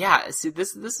 Yeah, see,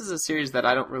 this is a series that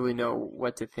I don't really know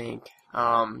what to think.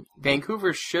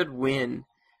 Vancouver should win,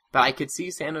 but I could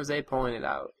see San Jose pulling it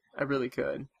out. I really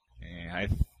could. Yeah,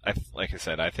 like I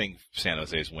said, I think San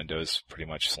Jose's window is pretty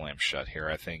much slammed shut here.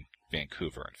 I think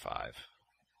Vancouver in 5.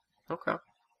 Okay.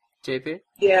 JP?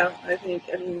 Yeah,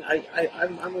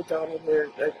 I'm with Donald here.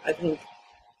 I think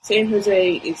San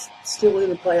Jose is still in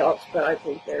the playoffs, but I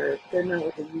think they're not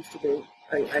what they used to be.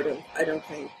 I don't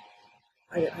think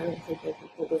they can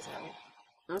pull this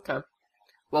out. Okay.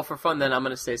 Well, for fun, then I'm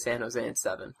going to say San Jose in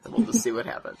 7, and we'll just see what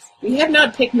happens. We have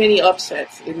not picked many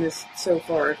upsets in this so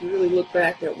far. If you really look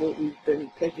back at what we've been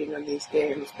picking on these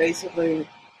games, basically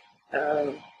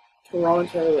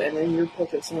Toronto and then your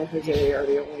pick of San Jose are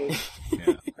the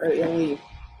only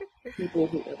people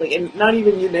who, like, and not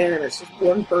even unanimous. Just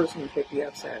one person picked the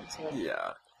upset. So.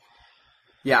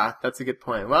 Yeah, that's a good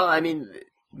point. Well, I mean,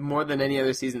 more than any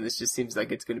other season, this just seems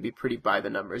like it's going to be pretty by the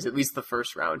numbers, at least the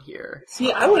first round here.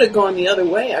 See, I would have gone the other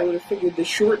way. I would have figured the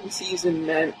shortened season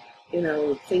meant,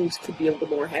 things could be a little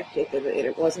more hectic, and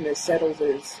it wasn't as settled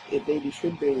as it maybe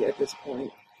should be at this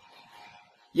point.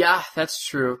 Yeah, that's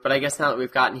true. But I guess now that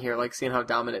we've gotten here, like, seeing how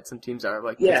dominant some teams are,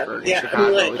 like Pittsburgh and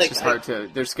Chicago, it's just hard to...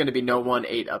 There's going to be no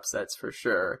 1-8 upsets for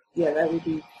sure. Yeah, that would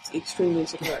be extremely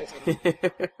surprising.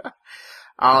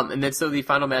 And then so the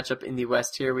final matchup in the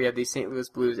West here, we have the St. Louis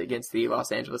Blues against the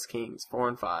Los Angeles Kings,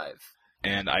 4-5.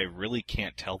 And I really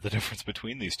can't tell the difference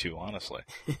between these two, honestly.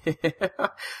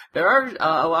 There are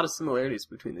a lot of similarities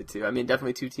between the two. I mean,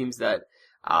 definitely two teams that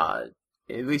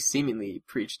at least seemingly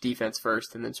preach defense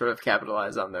first and then sort of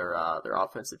capitalize on their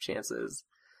offensive chances.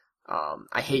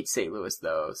 I hate St. Louis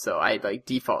though, so I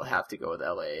default have to go with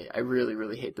LA. I really,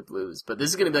 really hate the Blues, but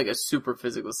this is going to be like a super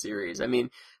physical series. I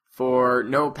mean, for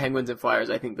no Penguins and Flyers,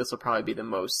 I think this will probably be the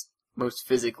most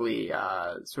physically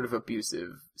sort of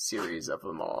abusive series of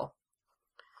them all.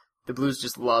 The Blues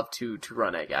just love to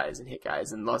run at guys and hit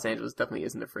guys, and Los Angeles definitely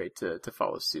isn't afraid to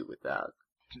follow suit with that.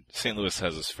 St. Louis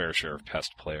has its fair share of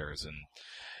pest players, and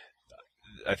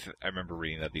I remember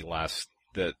reading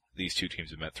that these two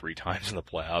teams have met 3 times in the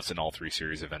playoffs, and all 3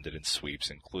 series have ended in sweeps,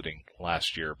 including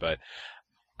last year. But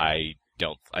I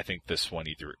think this one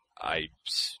I'm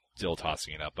still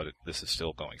tossing it up, but this is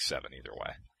still going 7 either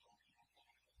way.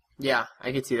 Yeah,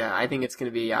 I can see that. I think it's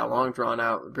going to be a long,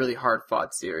 drawn-out, really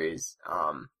hard-fought series.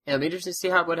 It'll be interesting to see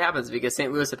what happens, because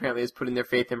St. Louis apparently is putting their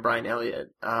faith in Brian Elliott,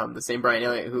 the same Brian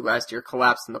Elliott who last year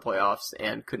collapsed in the playoffs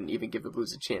and couldn't even give the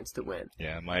Blues a chance to win.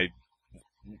 Yeah, my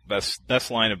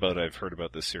best line I've heard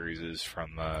about this series is from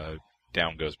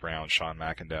Down Goes Brown, Sean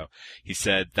McIndoe. He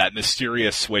said that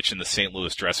mysterious switch in the St.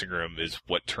 Louis dressing room is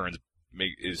what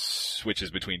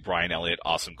switches between Brian Elliott,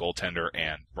 awesome goaltender,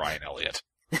 and Brian Elliott.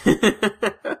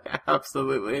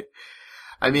 Absolutely.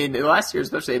 I mean, last year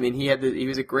especially, I mean, he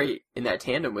was a great in that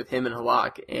tandem with him and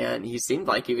Halak, and he seemed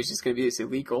like he was just going to be this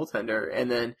elite goaltender. And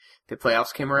then the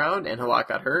playoffs came around, and Halak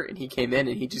got hurt, and he came in,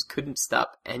 and he just couldn't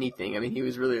stop anything. I mean, he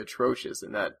was really atrocious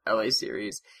in that LA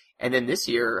series. And then this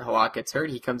year, Halak gets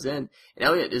hurt, he comes in, and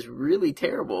Elliott is really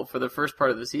terrible for the first part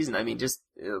of the season. I mean, just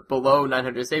below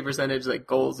 900 save percentage, like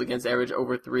goals against average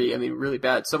over 3. I mean, really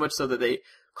bad. So much so that they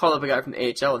called up a guy from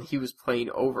the AHL, and he was playing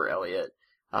over Elliott.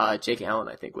 Jake Allen,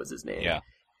 I think, was his name. Yeah.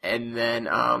 And then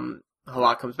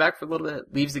Halak comes back for a little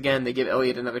bit, leaves again, they give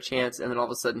Elliott another chance, and then all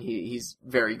of a sudden he's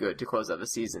very good to close out the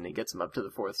season. He gets him up to the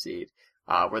 4th seed,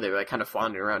 where they were kind of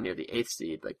floundering around near the 8th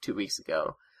seed 2 weeks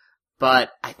ago.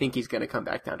 But I think he's going to come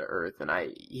back down to earth, and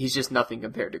he's just nothing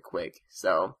compared to Quick.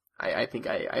 So I think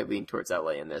I lean towards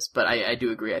LA in this. But I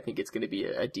do agree, I think it's going to be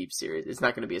a deep series. It's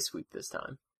not going to be a sweep this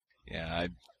time. Yeah,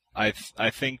 I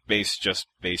think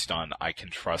based on I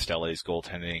can trust LA's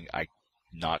goaltending, I'm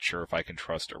not sure if I can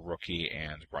trust a rookie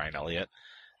and Brian Elliott,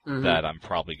 that I'm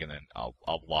probably I'll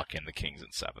lock in the Kings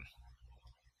in 7.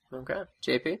 Okay.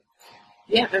 JP?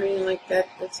 Yeah, I mean, that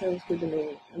sounds good to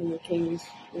me. I mean, the Kings,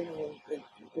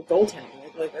 the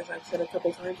goaltending, like as I've said a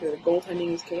couple times here, the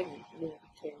goaltending is king.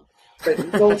 But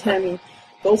goaltending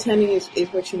is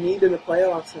what you need in the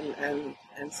playoffs,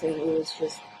 and St. Louis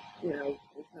just,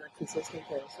 it's not consistent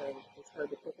there, so it's hard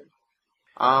to pick them.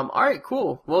 Alright,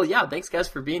 cool. Well, yeah, thanks guys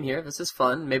for being here. This is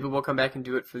fun. Maybe we'll come back and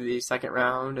do it for the 2nd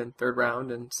round and 3rd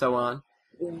round and so on.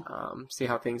 Yeah. See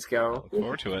how things go. Look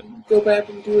forward to it. Go back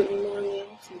and do it in the morning.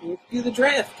 Do the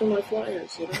draft for my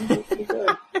Flyers, It's pretty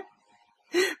good.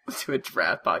 We'll do a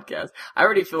draft podcast. I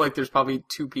already feel like there's probably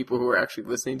 2 people who are actually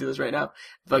listening to this right now.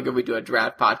 I feel like if we do a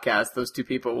draft podcast, those 2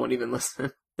 people won't even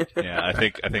listen. Yeah, I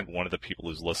think one of the people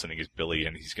who's listening is Billy,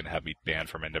 and he's going to have me banned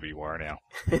from NWR now.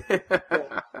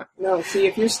 Yeah. No, see,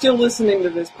 if you're still listening to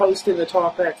this, post in the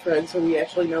talkback thread so we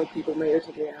actually know people made it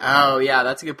to the end. Oh, yeah,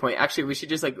 that's a good point. Actually, we should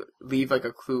just leave a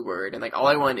clue word, and all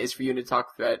I want is for you in the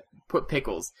talk thread, put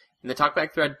pickles. In the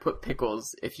talkback thread, put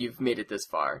pickles if you've made it this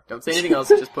far. Don't say anything else,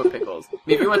 just put pickles. I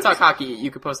mean, if you want to talk hockey,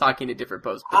 you could post hockey in a different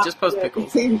post, but just post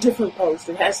pickles. A different post.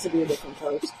 It has to be a different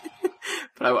post.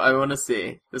 But I want to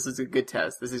see. This is a good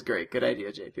test. This is great. Good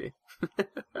idea, JP.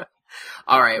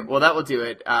 All right, well that will do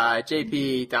it.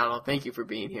 JP, Donald, thank you for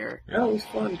being here. That was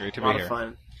fun. Great to A be lot here. of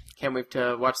fun. Can't wait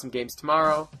to watch some games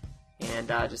tomorrow and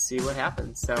just see what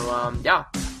happens. So yeah,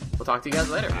 we'll talk to you guys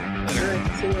later. All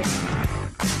right, see you.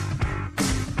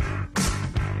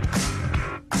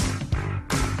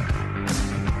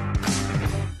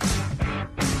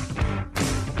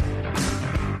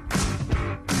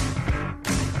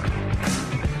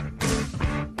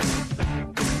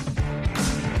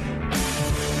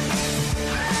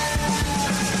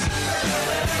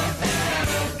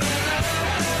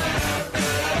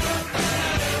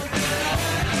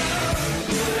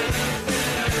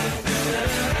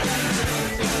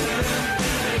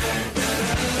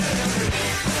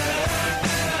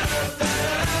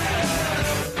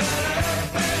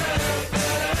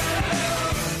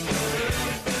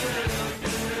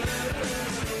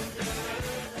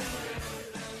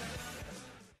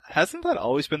 Hasn't that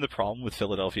always been the problem with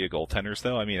Philadelphia goaltenders,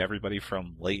 though? I mean, everybody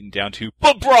from Leighton down to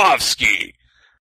Bobrovsky